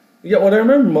 Yeah, what I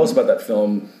remember most about that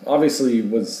film, obviously,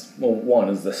 was, well, one,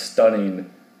 is the stunning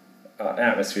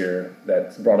atmosphere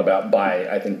that's brought about by,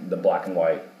 I think, the black and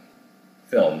white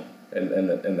film, and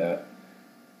that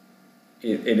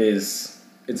it's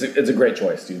a great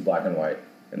choice to use black and white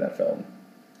in that film.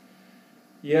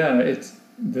 Yeah,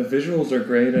 the visuals are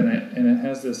great, and it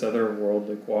has this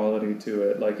otherworldly quality to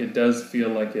it. Like, it does feel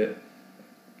like it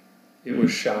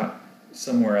was shot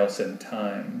somewhere else in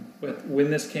time. But when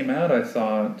this came out, I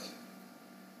thought,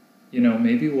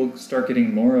 maybe we'll start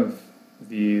getting more of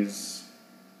these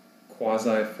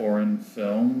quasi-foreign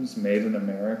films made in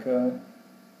America.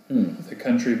 The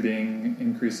country being an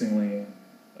increasingly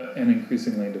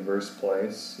diverse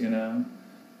place,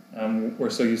 We're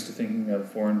so used to thinking of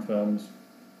foreign films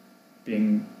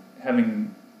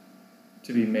having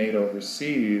to be made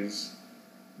overseas,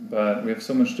 but we have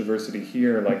so much diversity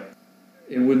here. Like,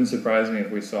 it wouldn't surprise me if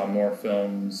we saw more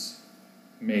films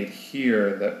made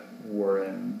here that were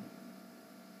in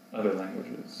other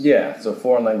languages. Yeah, so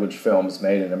foreign language films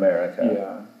made in America.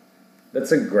 Yeah.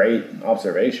 That's a great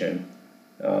observation.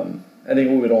 I think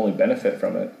we would only benefit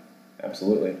from it.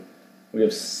 Absolutely. We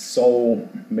have so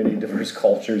many diverse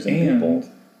cultures and people.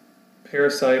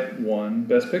 Parasite won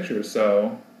Best Picture,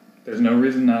 so there's no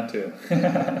reason not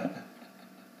to.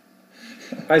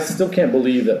 I still can't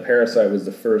believe that Parasite was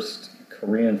the first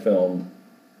Korean film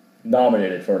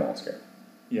nominated for an Oscar.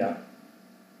 Yeah.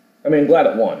 I mean, glad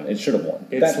it won. It should have won.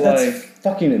 It's That's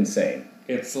fucking insane.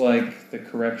 It's like the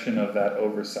correction of that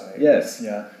oversight. Yes.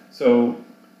 Yeah. So,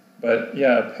 but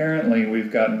yeah, apparently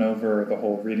we've gotten over the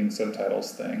whole reading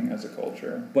subtitles thing as a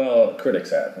culture. Well,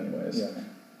 critics have, anyways.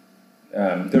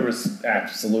 Yeah. There was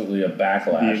absolutely a The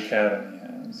backlash Academy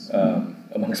has.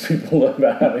 amongst people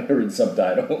about having to read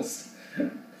subtitles.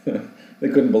 They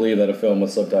couldn't believe that a film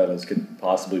with subtitles could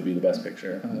possibly be the best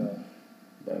picture.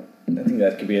 But I think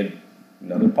that could be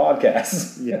another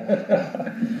podcast.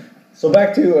 Yeah. So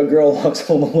back to A Girl Walks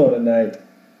Home Alone at Night.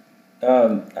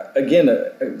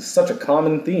 Again, such a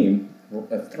common theme,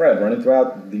 a thread running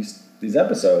throughout these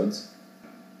episodes.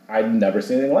 I'd never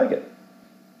seen anything like it.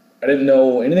 I didn't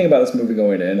know anything about this movie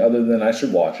going in, other than I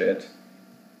should watch it.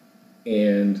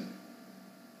 And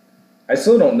I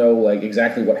still don't know like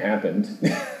exactly what happened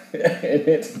in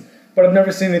it, but I've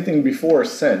never seen anything before or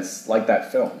since like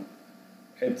that film.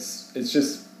 It's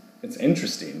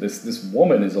interesting. This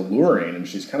woman is alluring and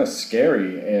she's kind of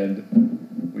scary,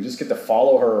 and we just get to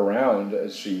follow her around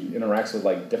as she interacts with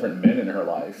like different men in her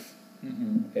life.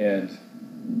 Mm-hmm.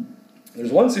 And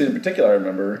there's one scene in particular I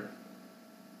remember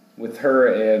with her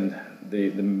and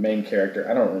the main character.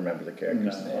 I don't remember the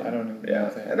character's name. I don't know.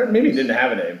 Yeah, maybe he didn't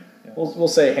have a name. Yeah. We'll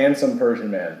say handsome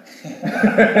Persian man.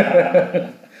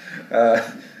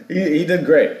 He did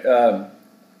great. But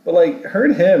like her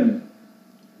and him,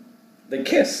 they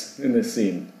kiss in this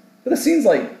scene. But the scene's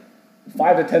like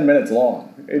 5 to 10 minutes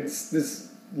long. It's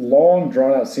this long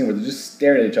drawn out scene where they're just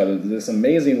staring at each other. This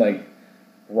amazing like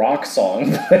rock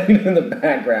song playing in the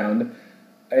background.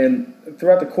 And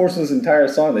throughout the course of this entire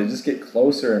song, they just get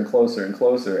closer and closer and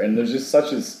closer. And there's just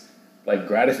such as like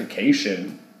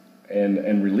gratification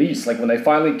and release. Like when they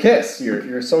finally kiss,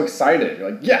 you're so excited.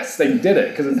 You're like, yes, they did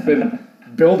it, because it's been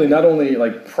building not only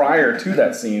like prior to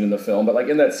that scene in the film, but like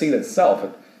in that scene itself.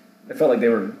 It felt like they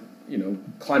were,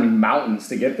 climbing mountains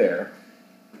to get there.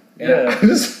 And Yeah.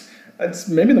 it's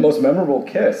maybe the most memorable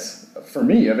kiss for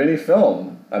me of any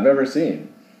film I've ever seen.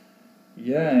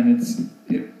 Yeah, and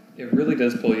it really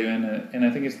does pull you in, and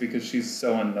I think it's because she's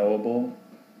so unknowable.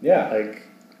 Yeah. Like,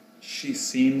 she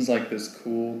seems like this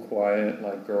cool, quiet,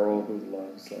 like, girl who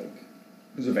loves, like,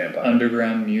 Who's a vampire?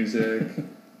 underground music.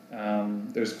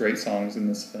 There's great songs in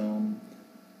this film.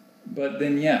 But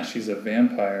then, yeah, she's a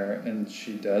vampire, and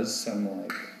she does some,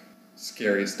 like,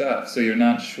 scary stuff. So you're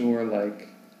not sure, like,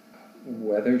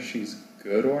 whether she's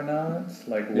good or not,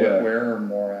 like, where her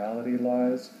morality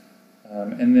lies.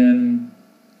 And then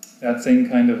that same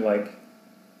kind of, like,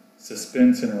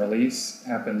 suspense and release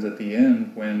happens at the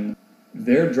end when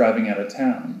they're driving out of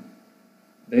town.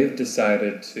 They've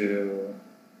decided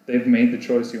they've made the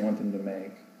choice you want them to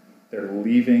make. They're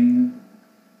leaving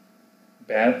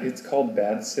it's called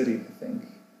Bad City, I think.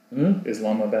 Mm-hmm.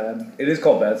 Islamabad. It is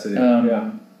called Bad City.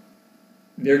 Yeah.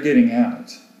 They're getting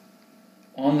out.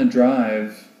 On the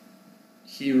drive,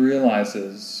 he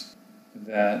realizes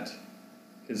that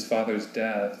his father's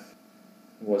death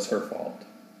was her fault.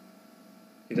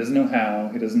 He doesn't know how,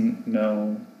 he doesn't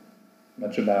know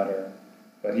much about her,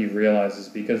 but he realizes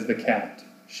because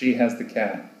she has the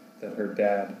cat that her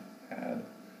dad had,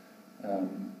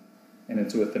 and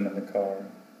it's with them in the car.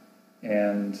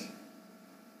 And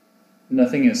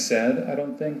nothing is said, I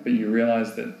don't think, but you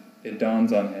realize that it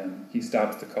dawns on him. He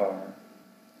stops the car.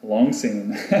 Long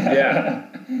scene. Yeah.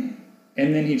 And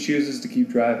then he chooses to keep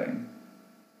driving.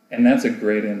 And that's a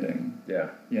great ending. Yeah.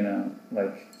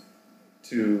 Like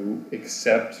to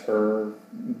accept her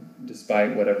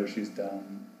despite whatever she's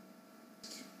done.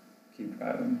 Keep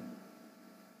driving.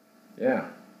 Yeah.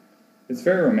 It's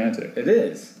very romantic. It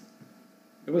is.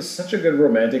 It was such a good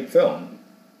romantic film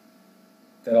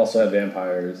that also had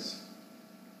vampires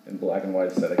in black and white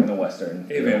aesthetic and a western.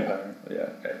 A vampire. Yeah,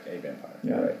 a vampire.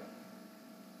 Yeah. Right.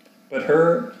 But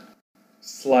her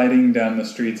sliding down the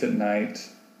streets at night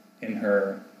in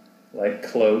her like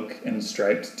cloak and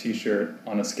striped t-shirt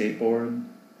on a skateboard,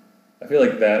 I feel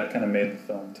like that kind of made the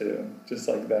film too. Just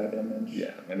like that image.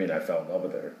 Yeah, I mean, I fell in love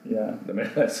with her Yeah. the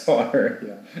minute I saw her.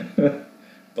 Yeah.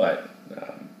 But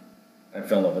I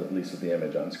fell in love at least with the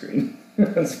image on screen.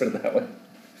 Let's put it that way.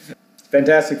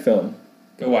 Fantastic film.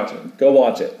 Go watch it. Go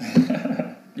watch it.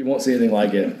 You won't see anything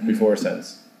like it before or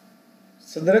since.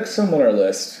 So the next film on our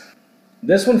list,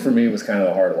 this one for me was kind of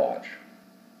a hard watch.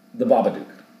 The Babadook.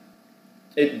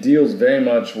 It deals very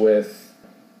much with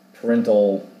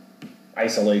parental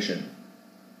isolation.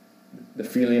 The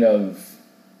feeling of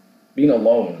being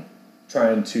alone,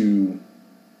 trying to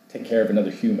take care of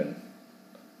another human.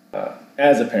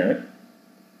 As a parent,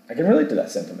 I can relate to that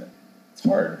sentiment. It's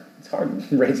hard. It's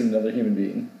hard raising another human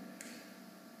being.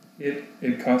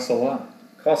 It costs a lot.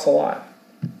 Costs a lot.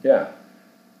 Yeah.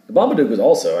 The Babadook was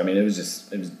also, I mean, it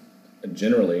was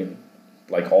generally,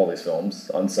 like all these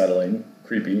films, unsettling,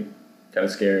 creepy, kind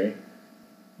of scary.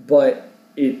 But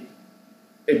it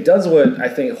does what I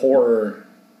think horror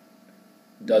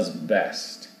does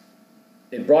best.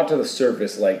 It brought to the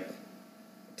surface, like,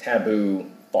 taboo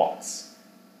thoughts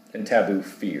and taboo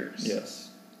fears. Yes.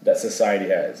 That society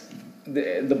has.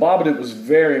 The Babadook was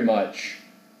very much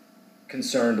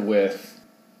concerned with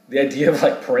the idea of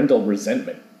like parental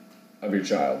resentment of your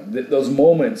child. Those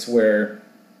moments where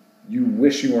you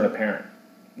wish you weren't a parent.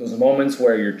 Those moments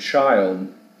where your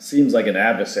child seems like an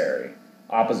adversary,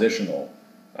 oppositional.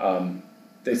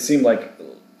 They seem like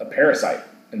a parasite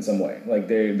in some way, like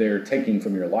they're taking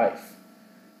from your life.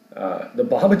 The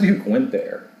Babadook went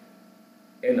there,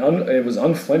 and it was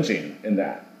unflinching in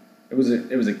that. It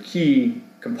was a key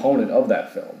component of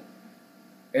that film,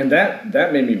 and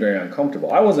that made me very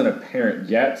uncomfortable. I wasn't a parent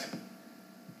yet,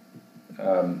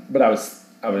 but I was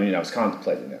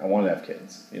contemplating it. I wanted to have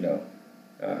kids,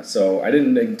 so I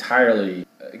didn't entirely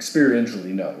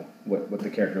experientially know what the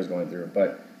character was going through,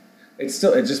 but it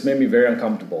just made me very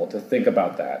uncomfortable to think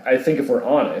about that. I think if we're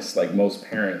honest, like most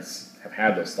parents have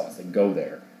had those thoughts, they go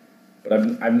there, but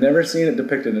I've never seen it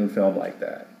depicted in film like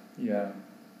that. Yeah.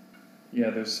 Yeah,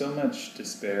 there's so much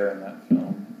despair in that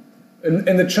film.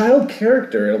 And the child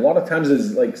character, a lot of times,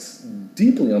 is like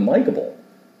deeply unlikable.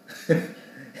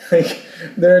 Like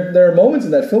there are moments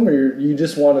in that film where you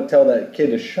just want to tell that kid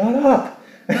to shut up,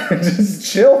 just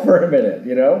chill for a minute,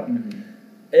 Mm-hmm.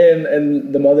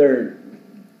 And the mother,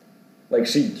 like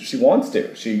she wants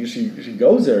to, she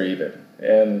goes there even,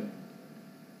 and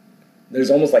there's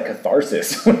almost like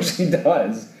catharsis when she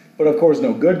does, but of course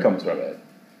no good comes from it.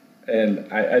 And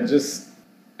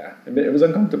it was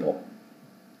uncomfortable.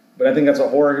 But I think that's what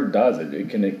horror does. It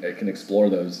can explore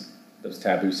those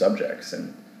taboo subjects,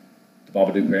 and the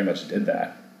Babadook very much did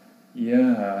that.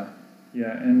 Yeah,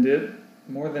 and it,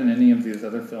 more than any of these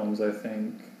other films, I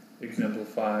think,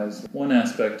 exemplifies one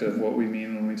aspect of what we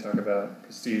mean when we talk about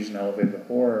prestige and elevated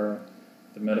horror,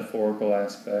 the metaphorical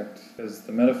aspect, because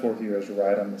the metaphor here is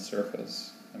right on the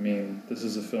surface. I mean, this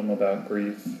is a film about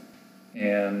grief,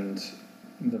 and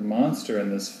the monster in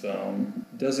this film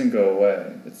doesn't go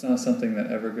away. It's not something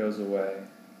that ever goes away.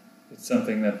 It's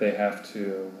something that they have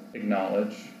to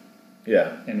acknowledge,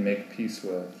 and make peace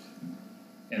with,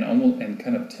 and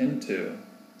kind of tend to.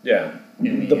 Yeah,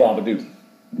 in the Babadook.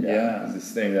 Yeah. It's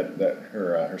this thing that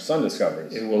her son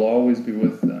discovers. It will always be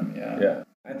with them. Yeah. Yeah,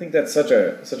 I think that's such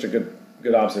a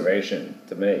good observation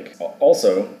to make.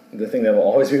 Also, the thing that will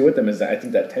always be with them is that I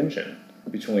think that tension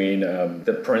between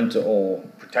the parental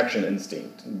protection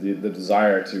instinct, the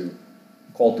desire to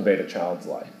cultivate a child's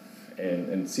life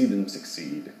and see them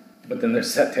succeed. But then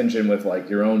there's that tension with like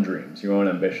your own dreams, your own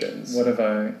ambitions. What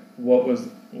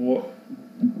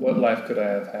life could I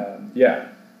have had? Yeah.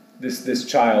 This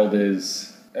child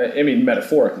is, I mean,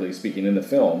 metaphorically speaking in the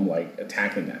film, like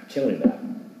attacking that, killing that,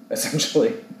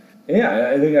 essentially. And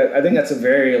yeah, I think that's a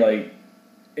very like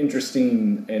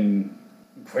interesting and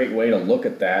great way to look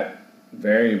at that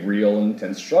very real and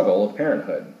intense struggle of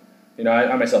parenthood.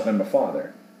 I myself am a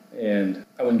father, and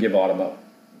I wouldn't give Autumn up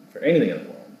for anything in the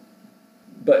world.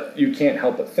 But you can't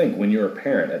help but think when you're a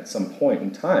parent at some point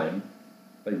in time,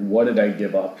 like, what did I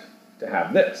give up to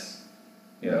have this?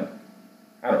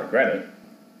 I don't regret it,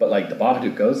 but like the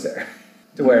Babadook goes there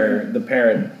to where the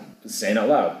parent is saying out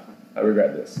loud, I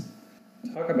regret this.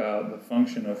 Talk about the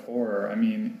function of horror. I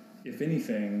mean, if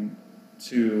anything,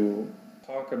 to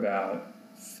talk about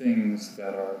things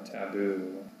that are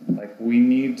taboo, like we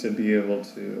need to be able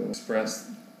to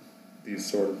express these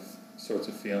sorts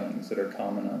of feelings that are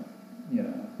common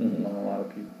among a lot of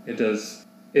people. It does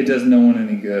no one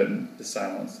any good to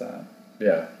silence that.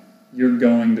 Yeah. You're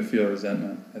going to feel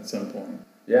resentment at some point.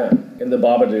 Yeah, and the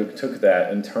Babadook took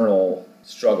that internal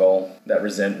struggle, that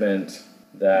resentment,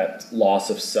 that loss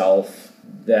of self,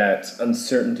 that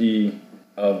uncertainty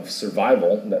of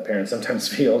survival that parents sometimes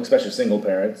feel, especially single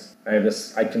parents.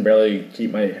 I can barely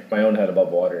keep my own head above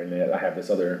water, and yet I have this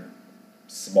other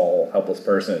small, helpless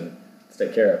person to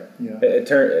take care of. Yeah.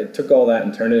 It took all that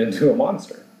and turned it into a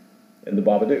monster in the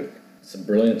Babadook. It's a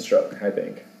brilliant stroke, I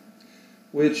think.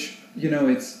 Which,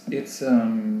 it's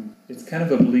kind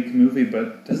of a bleak movie,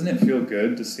 but doesn't it feel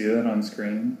good to see that on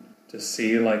screen? To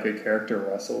see like a character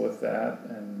wrestle with that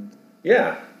and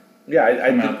I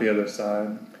come out the other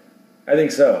side. I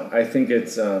think so. I think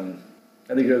it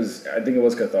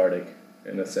was cathartic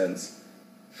in a sense.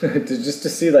 to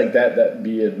see like that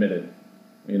be admitted,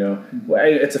 you know. Well,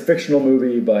 it's a fictional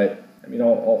movie, but I mean,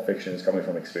 all fiction is coming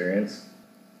from experience.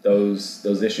 Those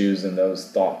issues and those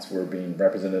thoughts were being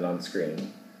represented on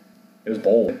screen. It was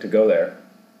bold to go there.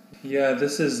 Yeah,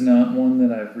 this is not one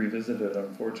that I've revisited,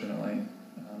 unfortunately.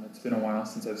 It's been a while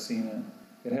since I've seen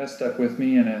it. It has stuck with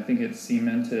me, and I think it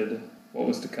cemented what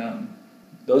was to come.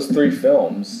 Those 3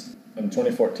 films in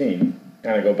 2014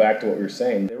 kind of go back to what we were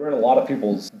saying. They were in a lot of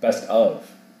people's best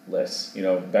of lists, you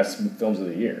know, best films of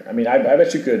the year. I mean, I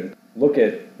bet you could look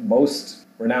at most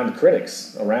renowned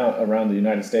critics around the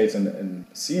United States and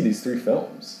see these 3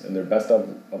 films in their best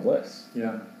of lists.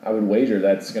 Yeah. I would wager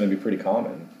that's going to be pretty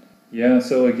common. Yeah,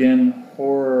 so again,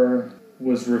 horror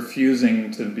was refusing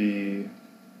to be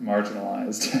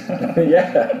marginalized.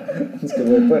 Yeah, that's a good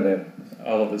way of putting it.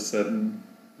 All of a sudden,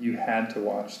 you had to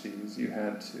watch these. You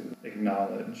had to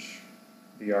acknowledge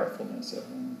the artfulness of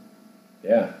them.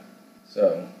 Yeah.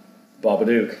 So,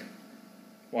 Babadook.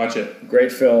 Watch it.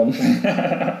 Great film.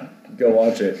 Go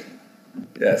watch it.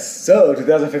 Yes. So,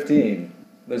 2015.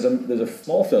 There's a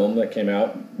small film that came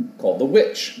out called The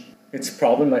Witch. It's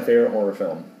probably my favorite horror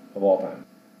film of all time.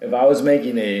 If I was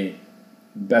making a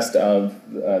best of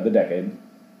the decade,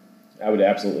 I would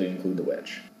absolutely include The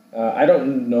Witch. I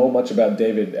don't know much about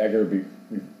David Egger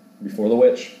before The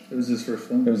Witch. It was his first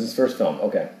film? It was his first film,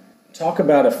 okay. Talk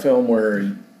about a film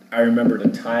where I remember the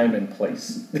time and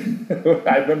place.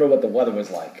 I remember what the weather was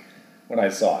like when I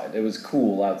saw it. It was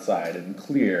cool outside and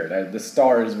clear. The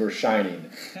stars were shining.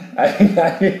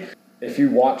 If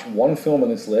you watch one film on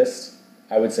this list,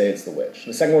 I would say it's The Witch.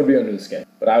 The second would be Under the Skin,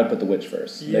 but I would put The Witch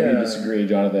first. Yeah. Maybe you disagree,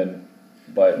 Jonathan,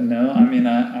 but... No, I mean,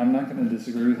 I'm not going to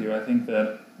disagree with you. I think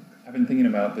that I've been thinking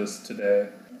about this today.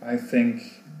 I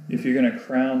think if you're going to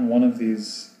crown one of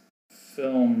these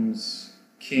films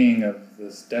king of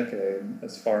this decade,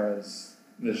 as far as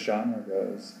this genre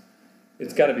goes,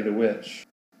 it's got to be The Witch.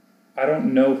 I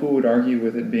don't know who would argue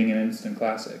with it being an instant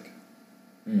classic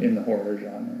in the horror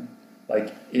genre.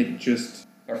 Like, it just...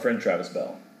 Our friend Travis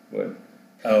Bell would.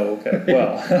 Oh, okay.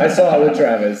 Well... I saw it with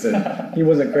Travis, and he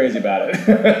wasn't crazy about it.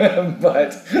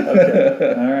 But...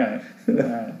 Okay. All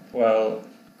right. Well,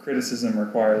 criticism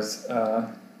requires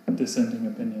dissenting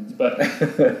opinions. But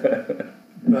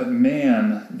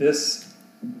man,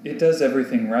 it does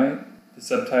everything right. The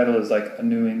subtitle is like a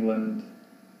New England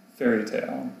fairy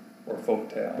tale or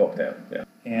folktale. Folktale, yeah.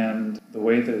 And the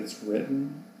way that it's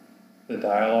written, the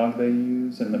dialogue they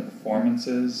use, and the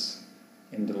performances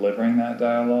in delivering that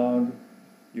dialogue,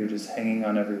 you're just hanging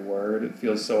on every word. It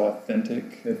feels so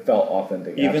authentic. It felt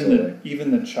authentic, absolutely.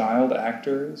 Even the child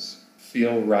actors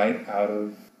feel right out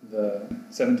of the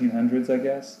 1700s, I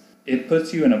guess. It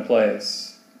puts you in a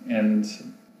place,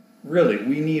 and really,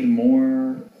 we need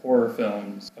more horror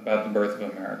films about the birth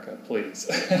of America, please.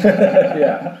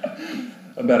 Yeah.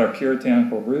 About our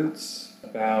puritanical roots,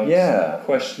 about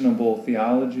questionable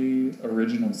theology,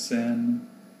 original sin.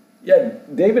 Yeah,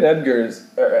 David Eggers,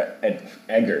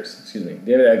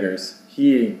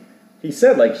 he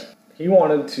said, like, he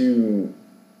wanted to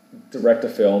direct a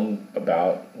film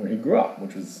about where he grew up,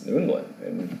 which was New England.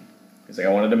 And he's like,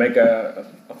 I wanted to make a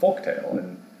folktale.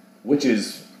 And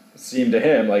witches seemed to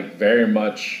him like very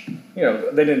much, you know,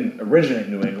 they didn't originate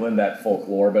in New England, that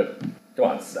folklore, but come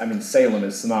on, I mean, Salem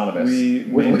is synonymous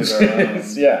with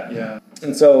witches. Yeah.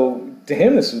 And so to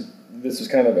him, this was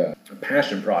kind of a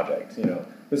passion project, you know.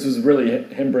 This was really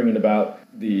him bringing about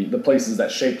the places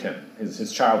that shaped him,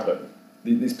 his childhood.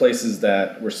 These places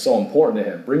that were so important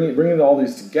to him, bringing all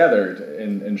these together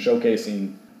and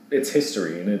showcasing its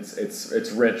history and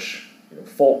its rich, you know,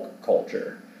 folk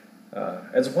culture,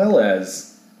 as well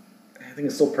as I think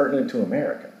it's so pertinent to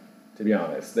America. To be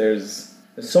honest, there's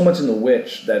so much in The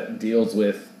Witch that deals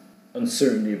with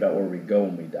uncertainty about where we go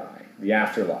when we die, the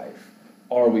afterlife.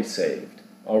 Are we saved?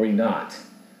 Are we not?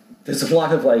 There's a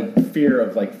lot of like fear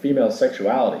of like female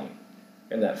sexuality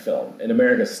in that film, and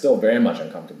America's still very much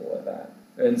uncomfortable with that.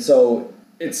 And so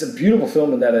it's a beautiful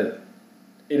film in that it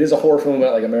is a horror film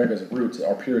about like America's roots,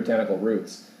 our puritanical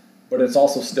roots, but it's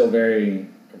also still very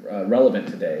relevant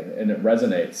today, and it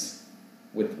resonates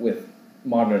with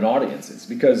modern audiences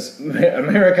because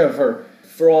America,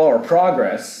 for all our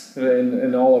progress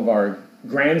and all of our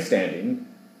grandstanding,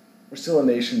 we're still a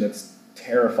nation that's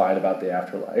terrified about the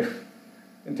afterlife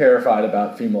and terrified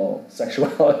about female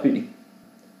sexuality.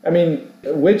 I mean,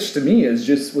 which to me was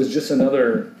just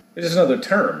another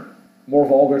term, more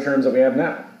vulgar terms that we have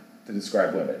now to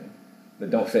describe women that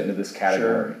don't fit into this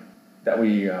category that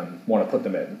we want to put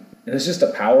them in. And it's just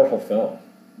a powerful film.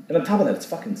 And on top of that, it's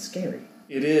fucking scary.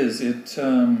 It is. It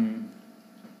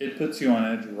puts you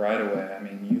on edge right away. I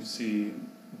mean, you see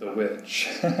The Witch.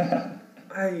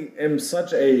 I'm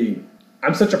such a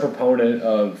proponent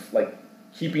of like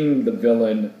keeping the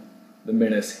villain, the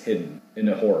menace hidden in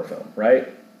a horror film, right?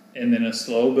 And then a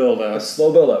slow build A up.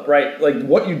 slow build up, right? Like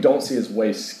what you don't see is way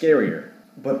scarier.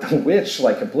 But The Witch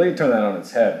like completely turned that on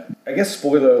its head. I guess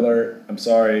spoiler alert, I'm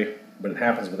sorry, but it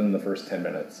happens within the first 10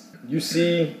 minutes. You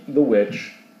see the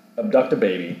witch abduct a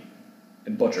baby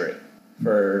and butcher it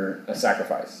for a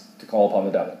sacrifice to call upon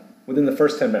the devil within the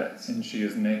first 10 minutes. And she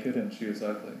is naked and she is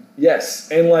ugly. Yes,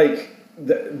 and like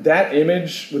that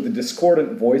image with the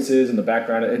discordant voices in the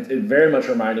background, it very much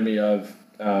reminded me of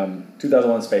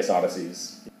 2001: Space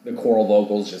Odysseys. The choral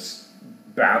vocals just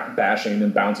bashing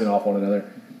and bouncing off one another.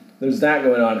 There's that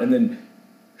going on, and then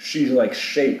she's like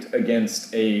shaped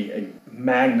against a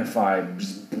magnified,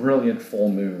 just brilliant full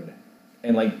moon,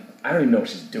 and like I don't even know what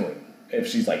she's doing. If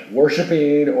she's like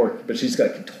worshiping but she's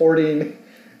like contorting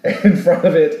in front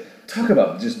of it. Talk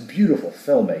about just beautiful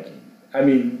filmmaking. I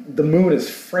mean, the moon is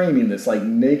framing this like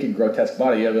naked, grotesque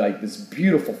body. You have like this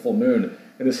beautiful full moon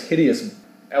and this hideous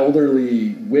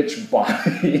elderly witch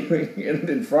body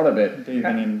in front of it.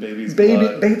 Bathing in baby's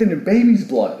blood. Bathing in baby's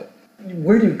blood.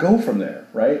 Where do you go from there,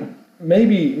 right?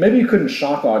 Maybe you couldn't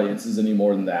shock audiences any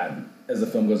more than that as the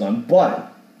film goes on,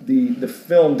 but the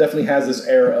film definitely has this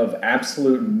air of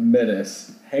absolute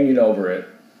menace hanging over it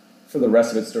for the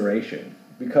rest of its duration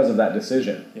because of that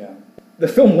decision. Yeah. The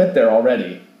film went there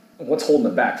already. What's holding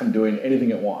it back from doing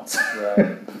anything it wants?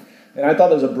 Right. And I thought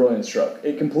that was a brilliant stroke.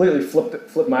 It completely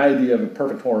flipped my idea of a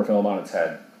perfect horror film on its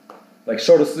head. Like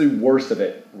showed us the worst of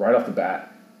it right off the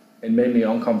bat and made me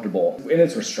uncomfortable in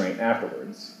its restraint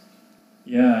afterwards.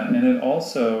 Yeah, and it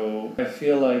also, I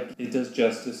feel like it does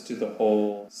justice to the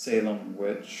whole Salem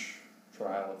witch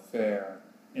trial affair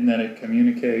in that it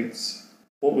communicates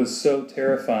what was so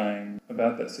terrifying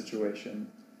about that situation.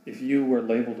 If you were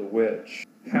labeled a witch,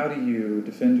 how do you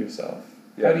defend yourself?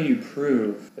 Yeah. How do you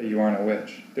prove that you aren't a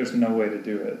witch? There's no way to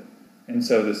do it. And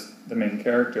so the main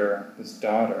character, this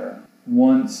daughter,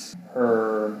 once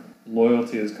her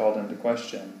loyalty is called into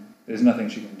question, there's nothing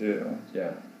she can do.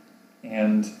 Yeah.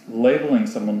 And labeling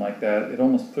someone like that, it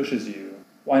almost pushes you.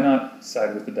 Why not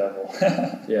side with the devil?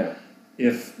 Yeah.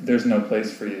 If there's no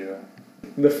place for you.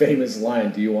 The famous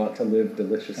line, do you want to live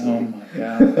deliciously? Oh my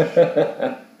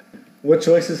gosh. What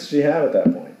choices does she have at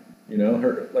that point? You know,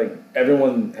 her like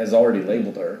everyone has already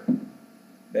labeled her.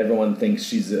 Everyone thinks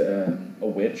she's a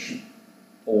witch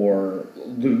or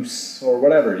loose or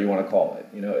whatever you want to call it.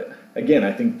 You know, again,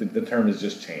 I think the term has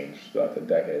just changed throughout the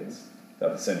decades,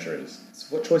 throughout the centuries.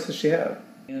 So what choice does she have?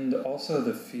 And also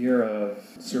the fear of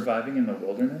surviving in the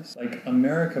wilderness. Like,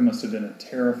 America must have been a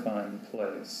terrifying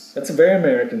place. That's a very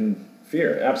American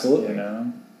fear, absolutely. You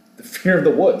know? The fear of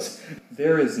the woods.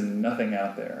 There is nothing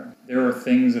out there. There are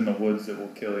things in the woods that will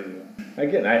kill you.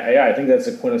 Again, I think that's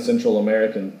a quintessential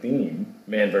American theme.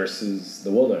 Man versus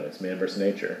the wilderness, man versus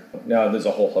nature. Now, there's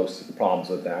a whole host of problems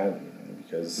with that, you know,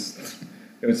 because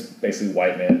it was basically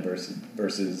white man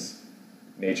versus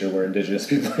nature where indigenous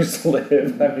people used to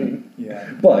live. I mean, Yeah.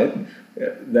 but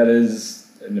that is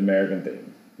an American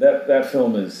theme. That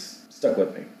film is stuck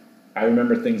with me. I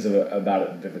remember things about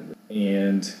it vividly,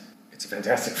 and it's a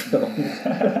fantastic film.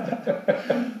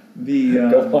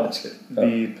 Go watch it.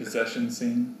 The possession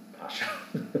scene, Gosh.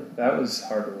 that was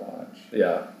hard to watch.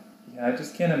 Yeah. Yeah, I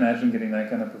just can't imagine getting that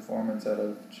kind of performance out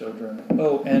of children.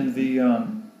 Oh, and the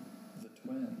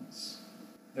twins.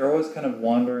 They're always kind of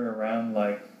wandering around,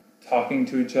 like, talking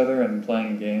to each other and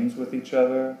playing games with each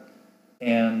other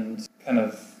and kind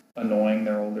of annoying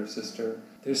their older sister.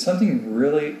 There's something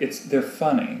really, they're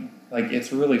funny. Like,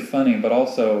 it's really funny, but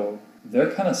also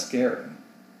they're kind of scary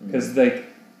because they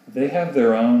have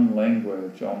their own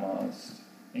language almost,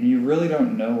 and you really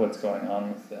don't know what's going on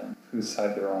with them, whose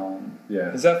side they're on.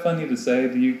 Yeah. Is that funny to say?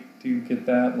 Do you get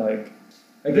that? Like,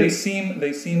 they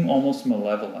seem almost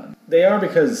malevolent. They are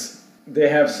because they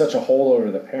have such a hold over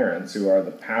the parents who are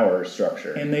the power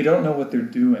structure. And they don't know what they're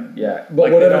doing. Yeah, but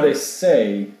Like, whatever they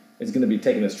say is going to be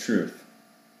taken as truth.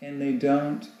 And they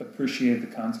don't appreciate the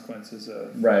consequences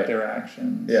of Right. their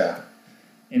actions. Yeah.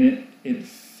 And it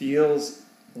feels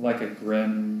like a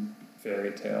grim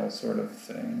fairy tale sort of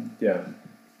thing. Yeah.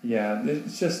 Yeah,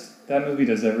 it's just, that movie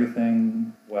does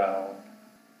everything well.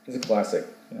 It's a classic.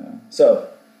 Yeah. So,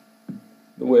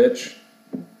 The Witch,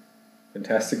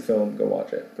 fantastic film, go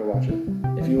watch it. Go watch it.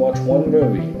 If you watch one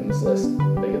movie in this list,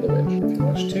 make it The Witch. If you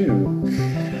watch two,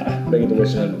 make it The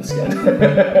Witch and Under the Skin.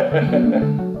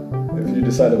 If you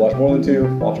decide to watch more than two,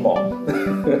 watch them all.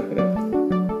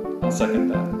 I'll second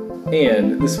that.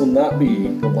 And this will not be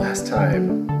the last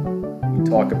time we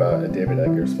talk about a David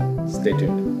Eggers film. Stay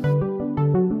tuned.